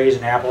cherry trees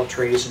and apple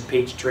trees and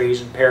peach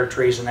trees and pear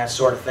trees and that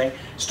sort of thing.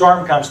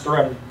 Storm comes through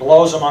and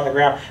blows them on the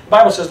ground. The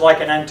Bible says like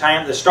an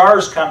untimely, the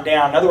stars come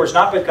down. In other words,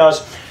 not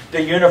because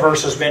the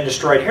universe has been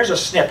destroyed. Here's a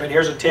snippet,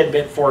 here's a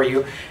tidbit for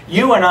you.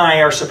 You and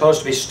I are supposed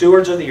to be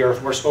stewards of the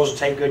earth. We're supposed to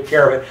take good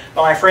care of it.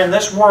 But my friend,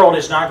 this world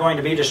is not going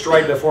to be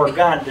destroyed before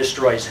God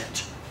destroys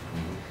it.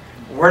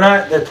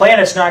 The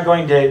planet's not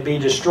going to be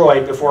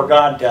destroyed before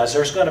God does.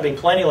 There's going to be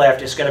plenty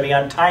left. It's going to be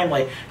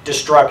untimely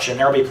destruction.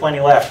 There will be plenty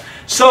left.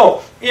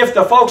 So, if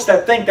the folks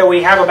that think that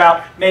we have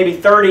about maybe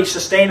 30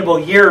 sustainable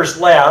years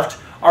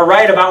left are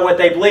right about what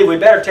they believe, we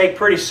better take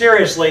pretty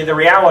seriously the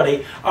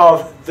reality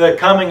of the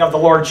coming of the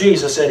Lord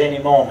Jesus at any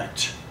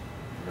moment.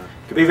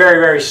 It could be very,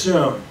 very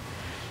soon.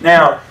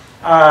 Now,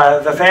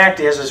 the fact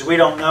is we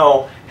don't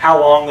know how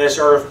long this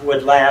earth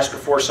would last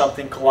before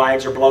something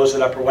collides or blows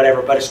it up or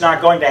whatever, but it's not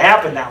going to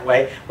happen that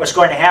way. What's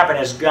going to happen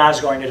is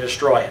God's going to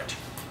destroy it.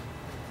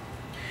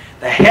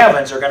 The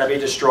heavens are going to be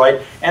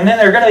destroyed, and then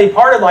they're going to be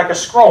parted like a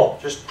scroll.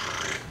 Just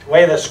the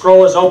way the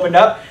scroll is opened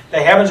up, the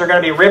heavens are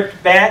going to be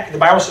ripped back. The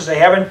Bible says the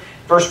heaven,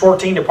 verse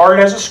 14,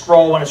 departed as a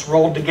scroll when it's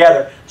rolled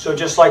together. So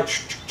just like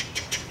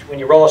when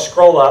you roll a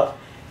scroll up,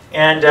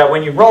 and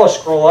when you roll a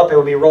scroll up, it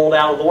will be rolled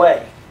out of the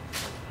way.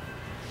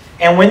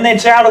 And when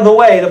it's out of the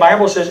way, the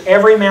Bible says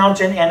every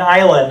mountain and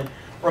island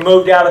were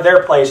moved out of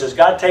their places.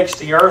 God takes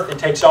the earth and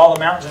takes all the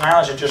mountains and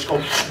islands and just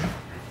goes,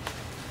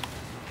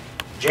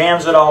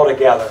 jams it all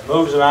together,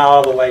 moves them out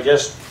of the way,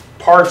 just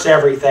parts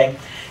everything.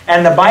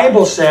 And the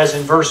Bible says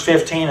in verse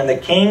 15, and the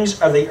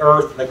kings of the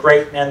earth, the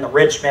great men, the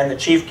rich men, the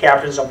chief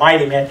captains, the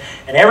mighty men,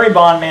 and every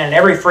bondman and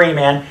every free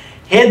man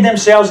hid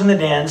themselves in the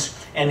dens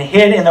and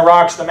hid in the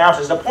rocks of the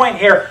mountains. The point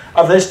here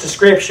of this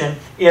description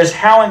is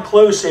how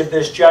inclusive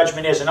this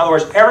judgment is. In other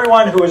words,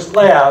 everyone who is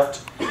left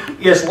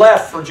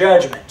for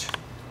judgment.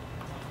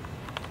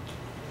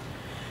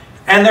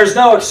 And there's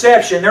no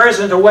exception. There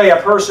isn't a way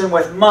a person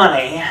with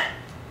money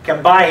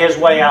can buy his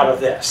way out of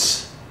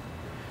this.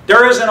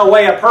 There isn't a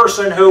way a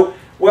person who,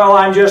 well,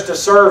 I'm just a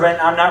servant,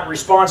 I'm not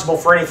responsible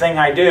for anything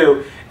I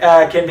do,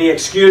 can be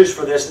excused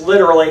for this.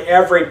 Literally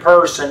every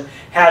person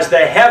has the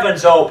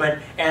heavens open,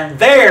 and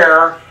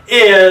there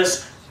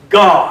is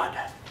God.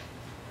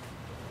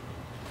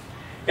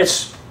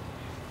 It's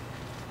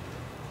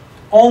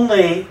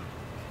only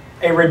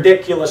a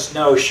ridiculous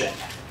notion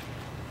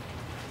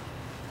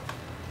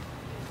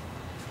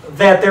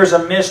that there's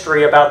a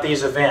mystery about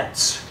these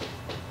events.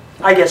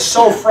 I get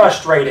so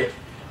frustrated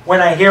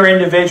when I hear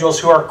individuals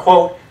who are,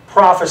 quote,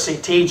 prophecy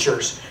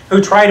teachers,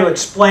 who try to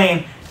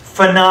explain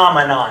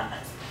phenomenon,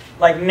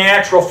 like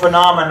natural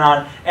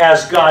phenomenon,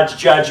 as God's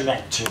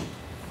judgment.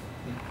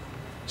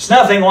 It's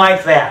nothing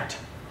like that.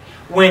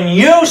 When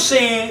you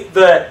see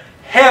the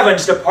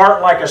heavens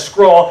depart like a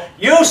scroll,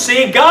 you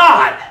see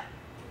God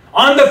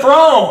on the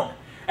throne.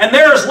 And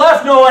there is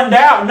left no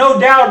doubt,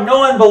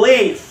 no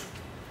unbelief,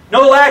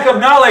 no lack of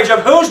knowledge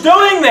of who's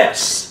doing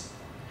this.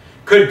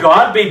 Could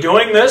God be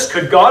doing this?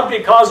 Could God be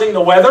causing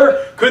the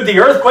weather? Could the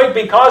earthquake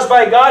be caused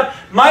by God?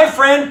 My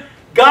friend,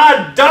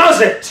 God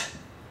does it.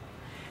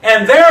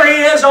 And there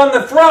He is on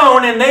the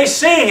throne, and they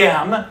see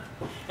Him,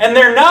 and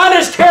they're not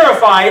as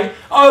terrified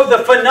of the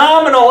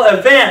phenomenal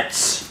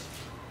events,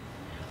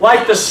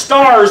 like the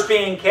stars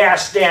being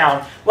cast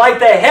down, like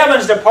the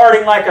heavens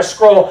departing like a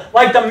scroll,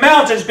 like the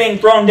mountains being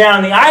thrown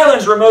down, the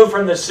islands removed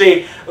from the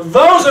sea.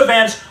 Those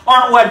events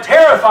aren't what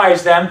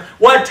terrifies them.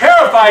 What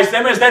terrifies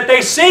them is that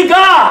they see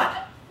God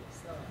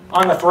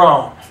on the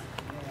throne.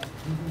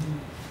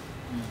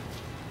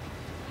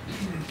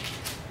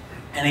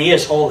 And He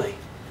is holy.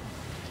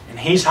 And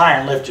He's high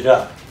and lifted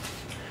up.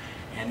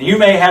 And you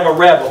may have a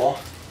rebel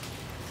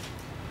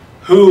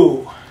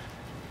who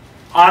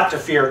ought to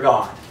fear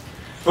God,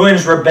 who in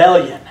his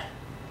rebellion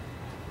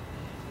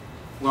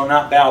will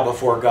not bow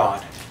before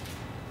God.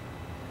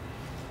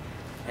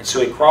 And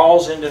so he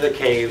crawls into the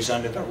caves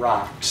under the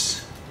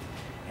rocks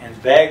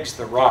and begs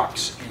the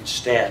rocks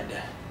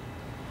instead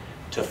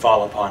to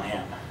fall upon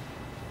him.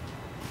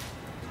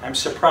 I'm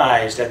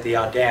surprised at the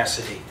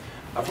audacity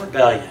of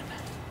rebellion.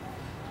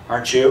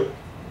 Aren't you?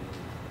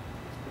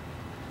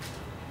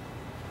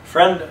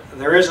 Friend,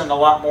 there isn't a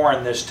lot more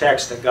in this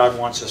text that God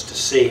wants us to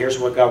see. Here's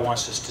what God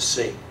wants us to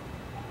see.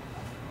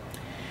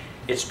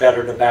 It's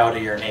better to bow to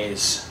your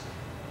knees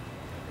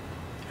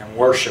and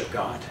worship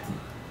God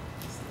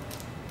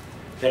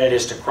than it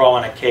is to crawl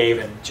in a cave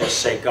and just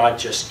say, God,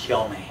 just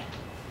kill me.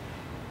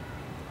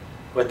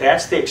 But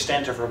that's the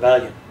extent of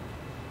rebellion.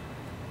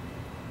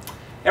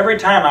 Every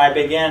time I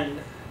begin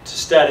to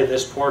study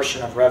this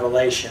portion of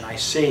Revelation, I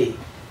see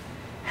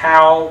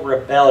how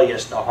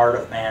rebellious the heart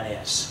of man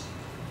is.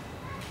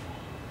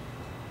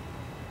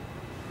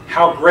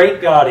 How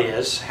great God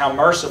is, how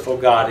merciful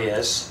God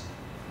is,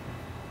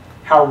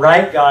 how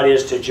right God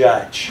is to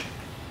judge.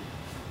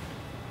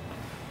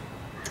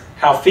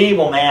 how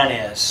feeble man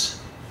is,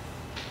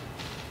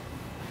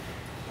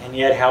 and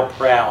yet how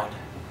proud,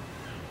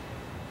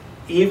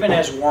 even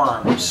as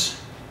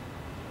worms,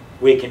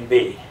 we can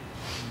be.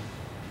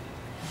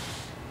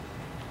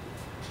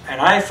 And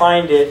I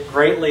find it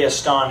greatly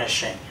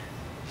astonishing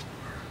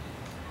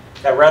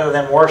that rather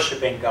than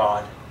worshiping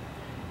God,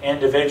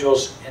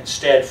 individuals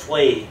instead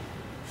flee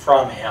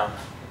from Him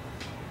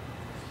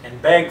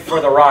and beg for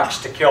the rocks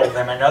to kill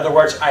them. In other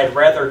words, I'd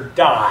rather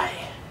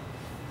die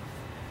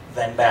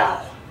than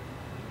bow.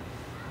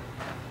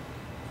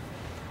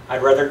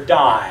 I'd rather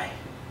die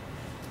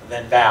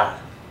than bow.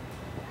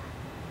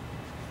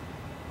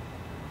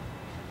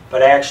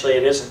 But actually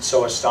it isn't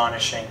so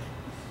astonishing,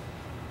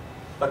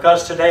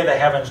 because today the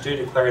heavens do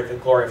declare the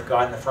glory of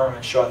God, and the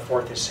firmament showeth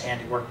forth His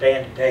handiwork.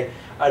 Day unto day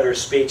uttereth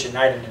speech, and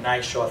night unto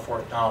night showeth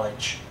forth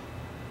knowledge.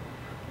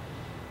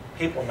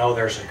 People know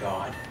there's a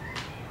God.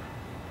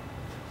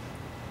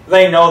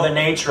 They know the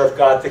nature of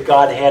God, the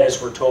Godhead,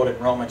 as we're told in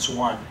Romans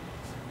 1.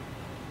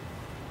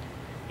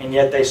 And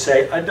yet they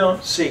say, I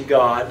don't see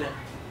God.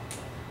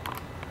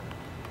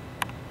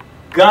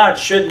 God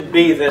shouldn't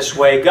be this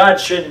way. God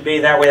shouldn't be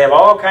that way. They have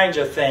all kinds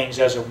of things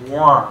as a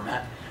worm,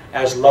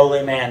 as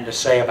lowly man, to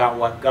say about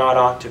what God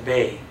ought to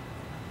be.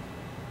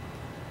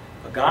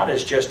 But God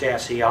is just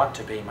as He ought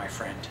to be, my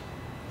friend.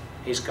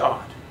 He's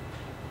God.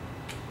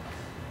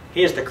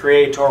 He is the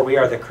Creator. We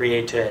are the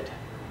created.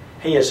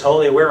 He is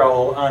holy. We're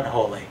all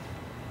unholy.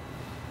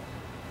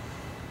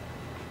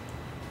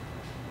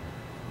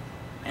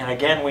 And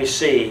again we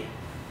see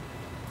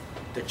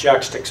the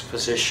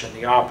juxtaposition,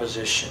 the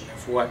opposition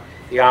of what,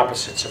 the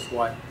opposites of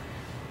what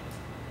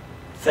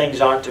things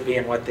ought to be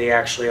and what they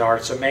actually are.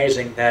 It's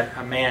amazing that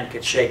a man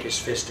could shake his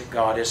fist at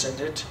God,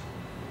 isn't it?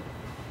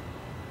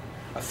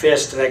 A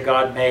fist that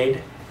God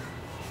made.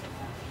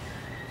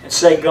 And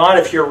say, God,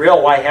 if you're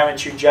real, why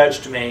haven't you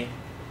judged me?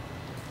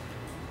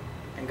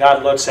 And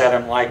God looks at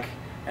him like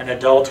an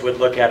adult would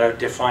look at a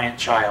defiant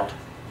child.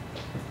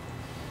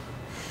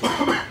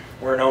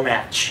 We're no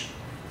match.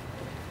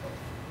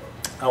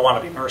 I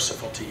want to be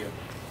merciful to you.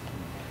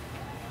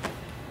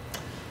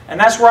 And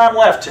that's where I'm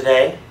left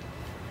today,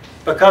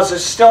 because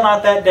it's still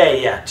not that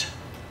day yet.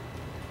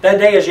 That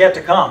day is yet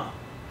to come.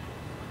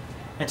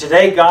 And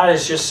today God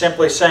is just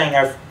simply saying,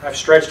 I've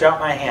stretched out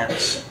my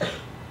hands.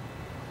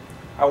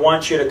 I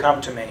want you to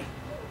come to me.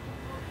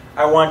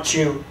 I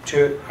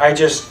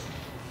just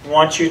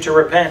want you to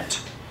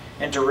repent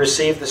and to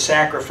receive the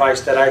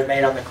sacrifice that I've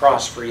made on the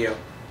cross for you.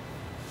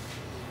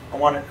 I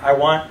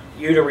want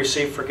you to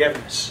receive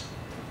forgiveness.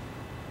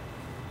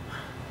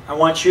 I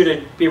want you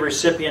to be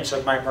recipients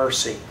of my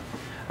mercy.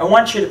 I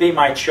want you to be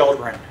my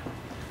children.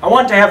 I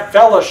want to have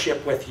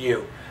fellowship with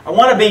you. I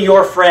want to be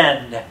your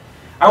friend.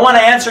 I want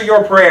to answer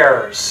your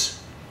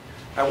prayers.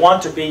 I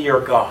want to be your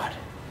God.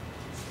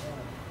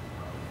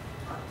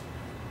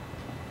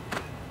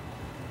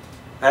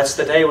 That's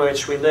the day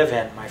which we live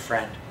in, my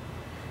friend.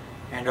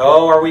 And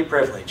oh, are we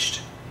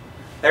privileged.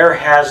 There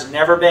has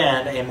never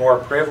been a more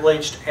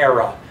privileged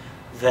era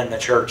than the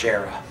church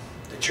era,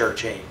 the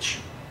church age.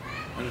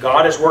 When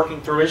God is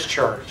working through His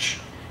church,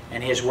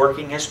 and He is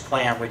working His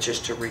plan, which is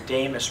to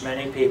redeem as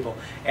many people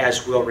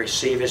as will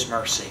receive His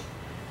mercy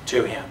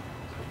to Him.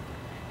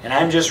 And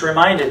I'm just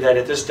reminded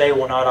that this day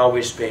will not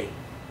always be.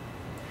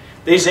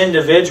 These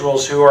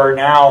individuals who are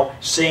now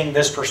seeing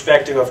this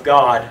perspective of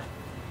God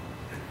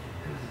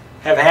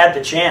have had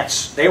the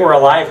chance. They were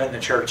alive in the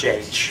church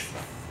age.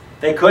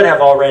 They could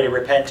have already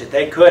repented.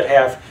 They could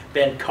have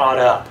been caught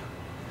up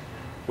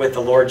with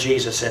the Lord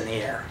Jesus in the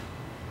air.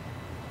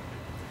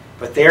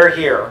 But they're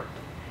here,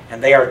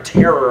 and they are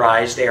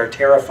terrorized, they are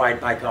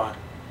terrified by God.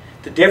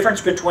 The difference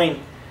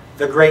between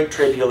the Great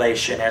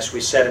Tribulation, as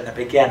we said in the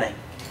beginning,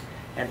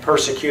 and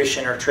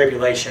persecution or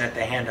tribulation at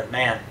the hand of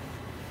man,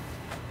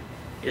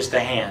 is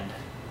the hand.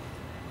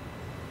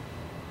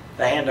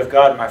 The hand of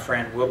God, my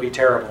friend, will be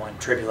terrible in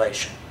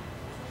tribulation.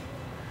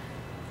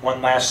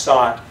 One last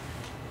thought.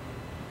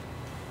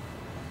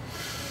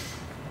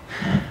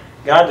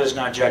 God does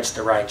not judge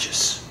the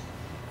righteous.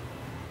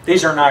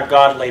 These are not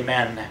godly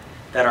men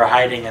that are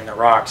hiding in the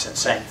rocks and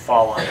saying,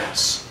 fall on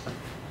us,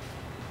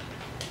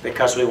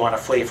 because we want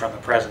to flee from the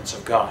presence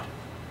of God.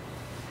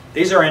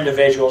 These are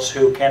individuals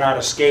who cannot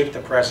escape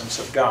the presence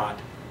of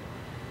God,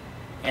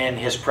 and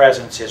His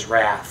presence is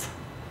wrath.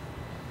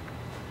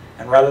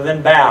 And rather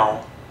than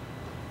bow,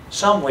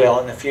 some will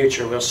in the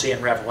future, we'll see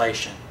in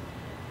Revelation,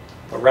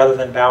 but rather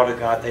than bow to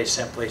God, they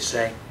simply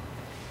say,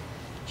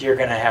 you're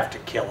going to have to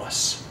kill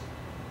us.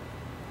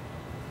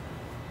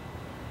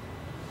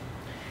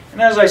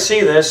 And as I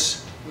see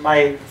this,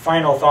 my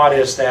final thought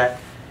is that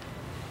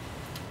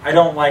I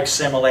don't like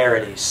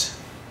similarities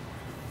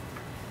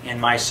in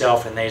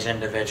myself and these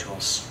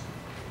individuals.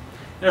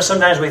 You know,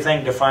 sometimes we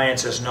think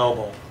defiance is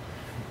noble,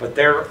 but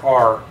there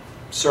are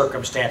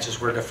circumstances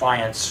where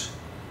defiance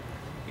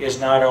is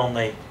not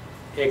only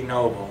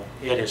ignoble,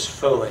 it is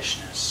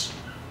foolishness.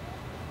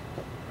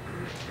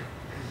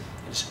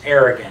 It's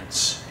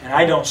arrogance. And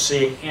I don't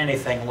see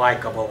anything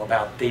likable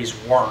about these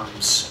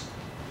worms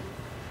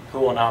who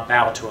will not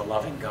bow to a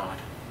loving God.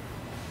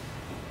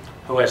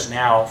 who is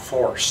now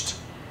forced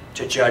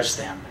to judge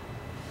them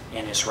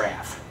in His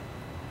wrath.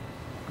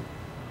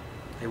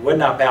 They would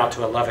not bow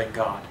to a loving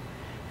God.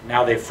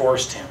 Now they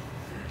forced Him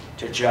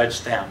to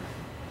judge them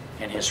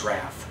in His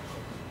wrath.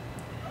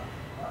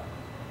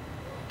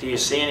 Do you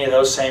see any of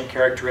those same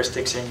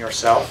characteristics in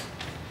yourself?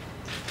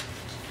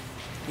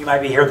 You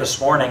might be here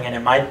this morning, and it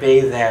might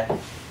be that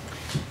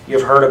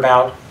you've heard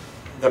about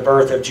the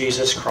birth of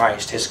Jesus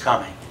Christ, His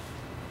coming,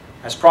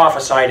 as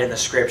prophesied in the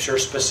Scripture,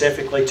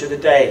 specifically to the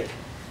day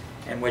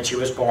in which He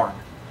was born.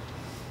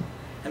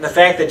 And the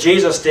fact that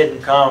Jesus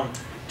didn't come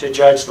to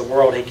judge the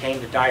world, He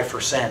came to die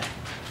for sin.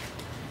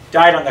 He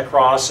died on the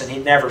cross, and He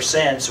never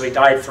sinned, so He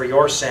died for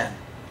your sin.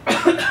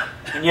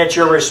 And yet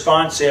your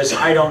response is,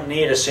 I don't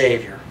need a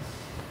Savior.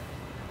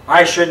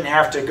 I shouldn't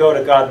have to go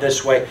to God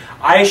this way.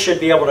 I should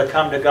be able to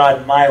come to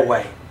God my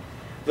way.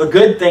 The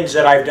good things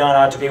that I've done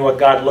ought to be what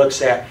God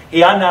looks at.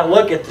 He ought not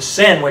look at the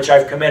sin which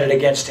I've committed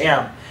against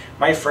Him.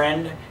 My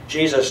friend,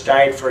 Jesus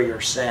died for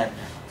your sin.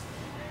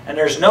 And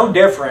there's no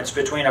difference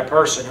between a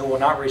person who will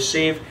not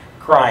receive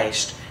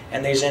Christ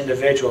and these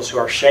individuals who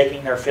are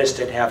shaking their fist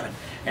at heaven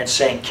and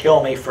saying,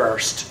 kill me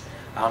first,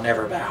 I'll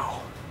never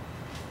bow.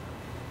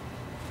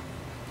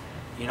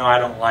 You know, I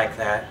don't like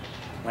that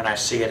when I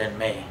see it in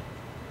me.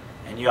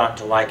 And you ought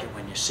to like it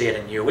when you see it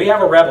in you. We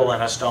have a rebel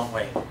in us, don't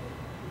we?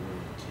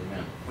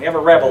 Amen. We have a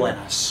rebel in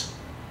us.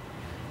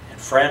 And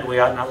friend, we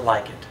ought not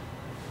like it.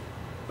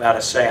 We ought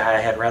to say,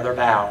 I had rather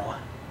bow,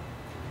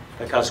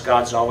 because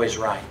God's always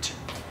right.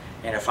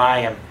 And if I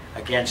am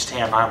against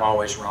Him, I'm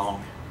always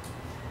wrong.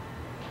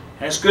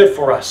 And it's good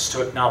for us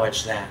to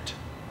acknowledge that.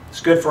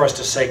 It's good for us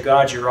to say,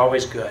 God, you're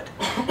always good.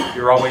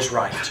 You're always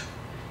right.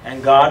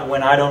 And God,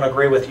 when I don't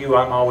agree with you,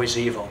 I'm always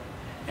evil.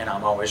 And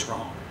I'm always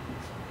wrong.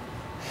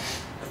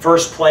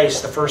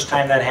 The first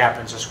time that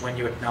happens is when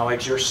you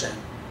acknowledge your sin.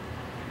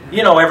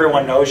 You know,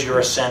 everyone knows you're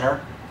a sinner.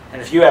 And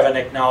if you haven't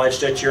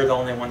acknowledged it, you're the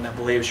only one that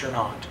believes you're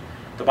not.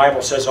 The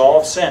Bible says all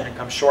have sinned and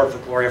come short of the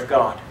glory of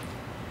God.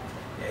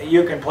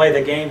 You can play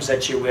the games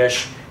that you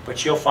wish,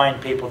 but you'll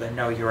find people that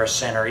know you're a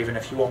sinner, even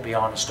if you won't be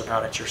honest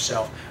about it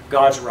yourself.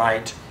 God's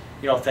right.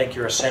 You don't think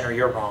you're a sinner,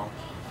 you're wrong.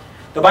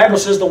 The Bible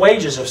says the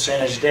wages of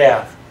sin is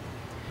death.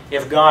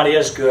 If God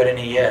is good, and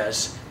He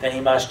is, then He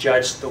must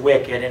judge the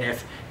wicked. And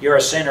if you're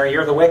a sinner,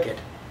 you're the wicked.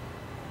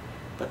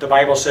 But the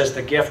Bible says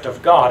the gift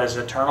of God is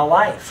eternal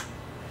life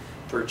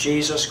through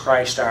Jesus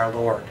Christ our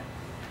Lord.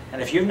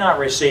 And if you've not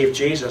received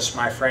Jesus,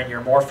 my friend,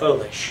 you're more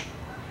foolish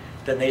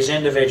than these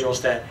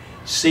individuals that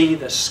see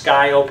the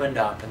sky opened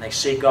up and they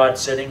see God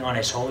sitting on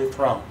His holy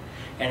throne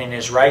and in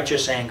His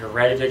righteous anger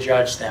ready to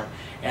judge them,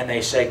 and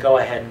they say, go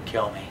ahead and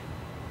kill me.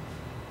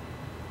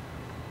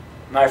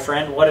 My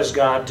friend, what is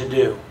God to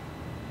do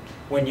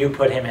when you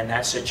put Him in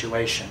that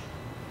situation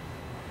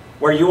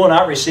where you will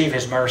not receive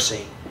His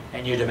mercy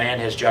and you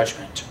demand His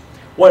judgment?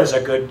 What is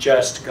a good,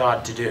 just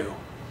God to do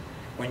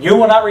when you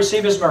will not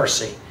receive His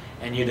mercy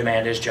and you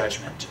demand His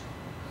judgment?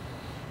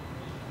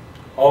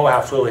 Oh,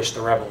 how foolish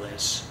the rebel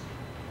is.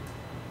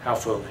 How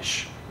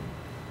foolish.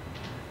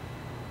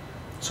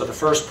 So the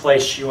first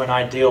place you and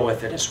I deal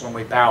with it is when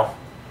we bow.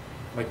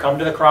 We come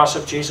to the cross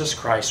of Jesus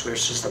Christ,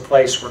 which is the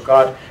place where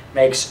God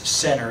makes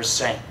sinners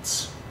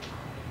saints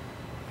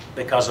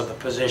because of the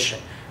position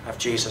of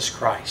Jesus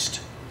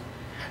Christ.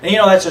 And you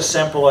know, that's as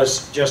simple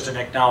as just an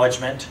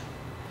acknowledgement.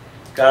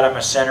 God, I'm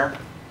a sinner.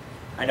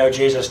 I know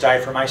Jesus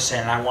died for my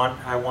sin, and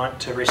I want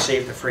to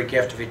receive the free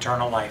gift of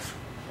eternal life.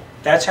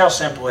 That's how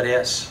simple it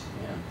is.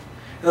 Yeah.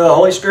 The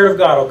Holy Spirit of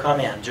God will come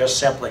in just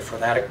simply for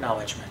that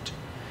acknowledgement.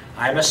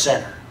 I'm a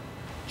sinner.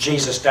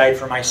 Jesus died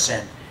for my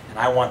sin, and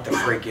I want the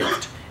free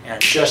gift. And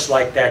just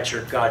like that,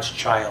 you're God's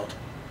child.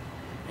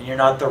 And you're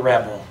not the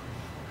rebel.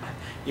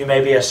 You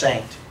may be a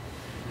saint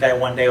that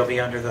one day will be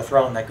under the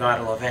throne that God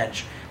will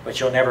avenge, but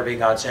you'll never be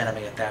God's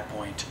enemy at that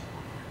point.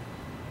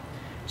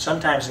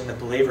 Sometimes in the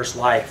believer's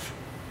life,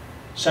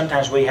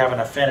 sometimes we have an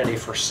affinity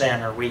for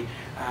sin, or we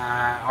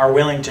are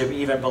willing to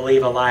even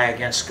believe a lie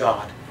against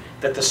God,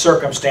 that the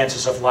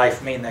circumstances of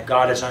life mean that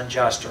God is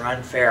unjust or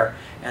unfair,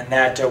 and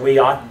that we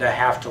oughtn't to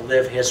have to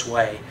live His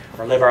way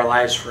or live our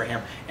lives for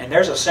Him. And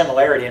there's a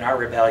similarity in our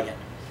rebellion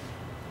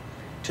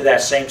to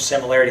that same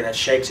similarity that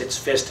shakes its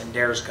fist and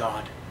dares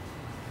God.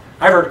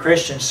 I've heard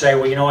Christians say,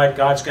 well, you know what,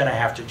 God's going to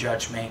have to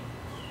judge me.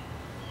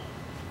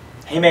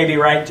 He may be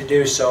right to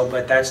do so,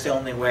 but that's the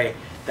only way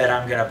that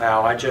I'm going to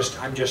bow. I'm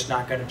just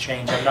not going to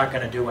change. I'm not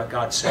going to do what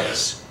God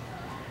says.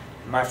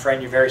 And my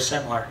friend, you're very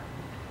similar.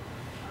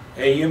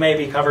 You may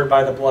be covered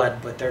by the blood,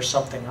 but there's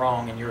something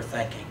wrong in your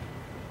thinking.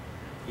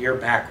 You're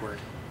backward.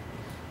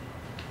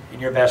 And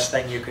your best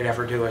thing you could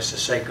ever do is to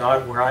say,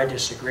 God, where I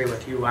disagree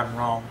with you, I'm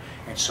wrong,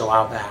 and so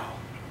I'll bow.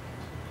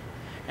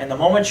 And the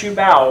moment you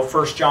bow,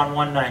 1 John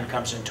 1:9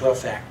 comes into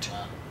effect.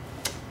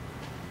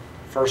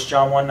 1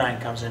 John 1:9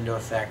 comes into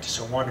effect. It's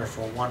a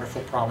wonderful,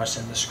 wonderful promise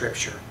in the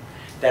Scripture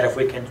that if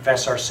we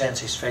confess our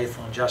sins, He's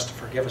faithful and just to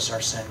forgive us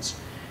our sins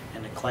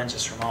and to cleanse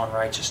us from all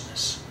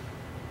unrighteousness.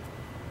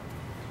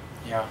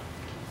 Yeah.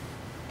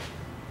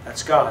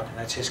 That's God.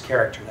 That's His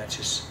character. That's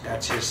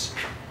His.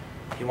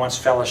 He wants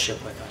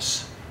fellowship with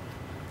us.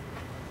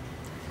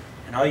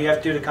 And all you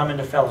have to do to come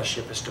into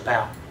fellowship is to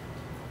bow.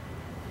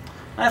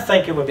 I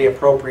think it would be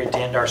appropriate to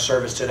end our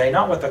service today,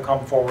 not with a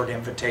come forward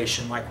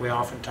invitation like we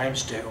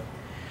oftentimes do,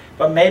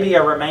 but maybe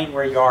a remain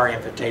where you are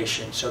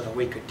invitation so that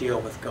we could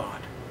deal with God.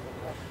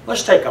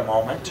 Let's take a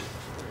moment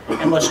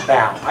and let's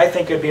bow. I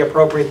think it would be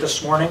appropriate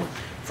this morning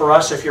for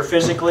us, if you're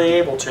physically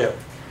able to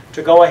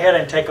go ahead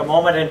and take a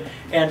moment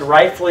and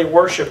rightfully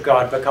worship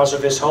God because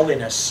of His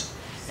holiness.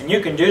 And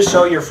you can do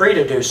so, you're free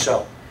to do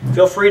so.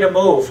 Feel free to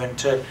move and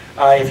to,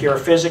 if you're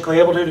physically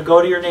able to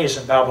go to your knees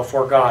and bow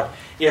before God.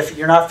 If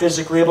you're not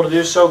physically able to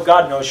do so,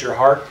 God knows your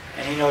heart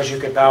and He knows you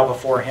could bow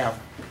before Him.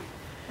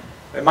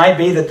 It might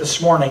be that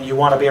this morning you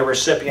want to be a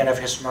recipient of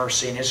His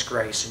mercy and His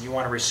grace, and you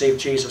want to receive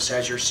Jesus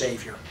as your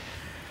Savior.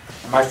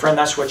 And my friend,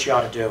 that's what you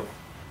ought to do.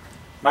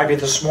 It might be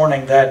this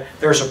morning that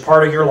there's a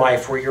part of your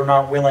life where you're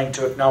not willing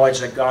to acknowledge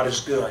that God is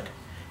good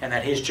and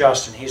that He's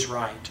just and He's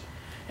right.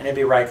 And it'd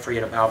be right for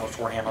you to bow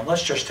before Him. And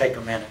let's just take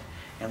a minute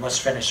and let's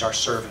finish our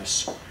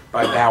service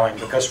by bowing.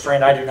 Because,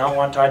 friend, I do not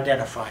want to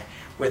identify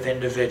with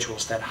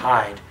individuals that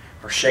hide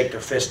or shake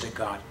their fist at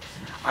God.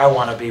 I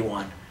want to be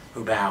one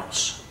who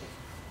bows.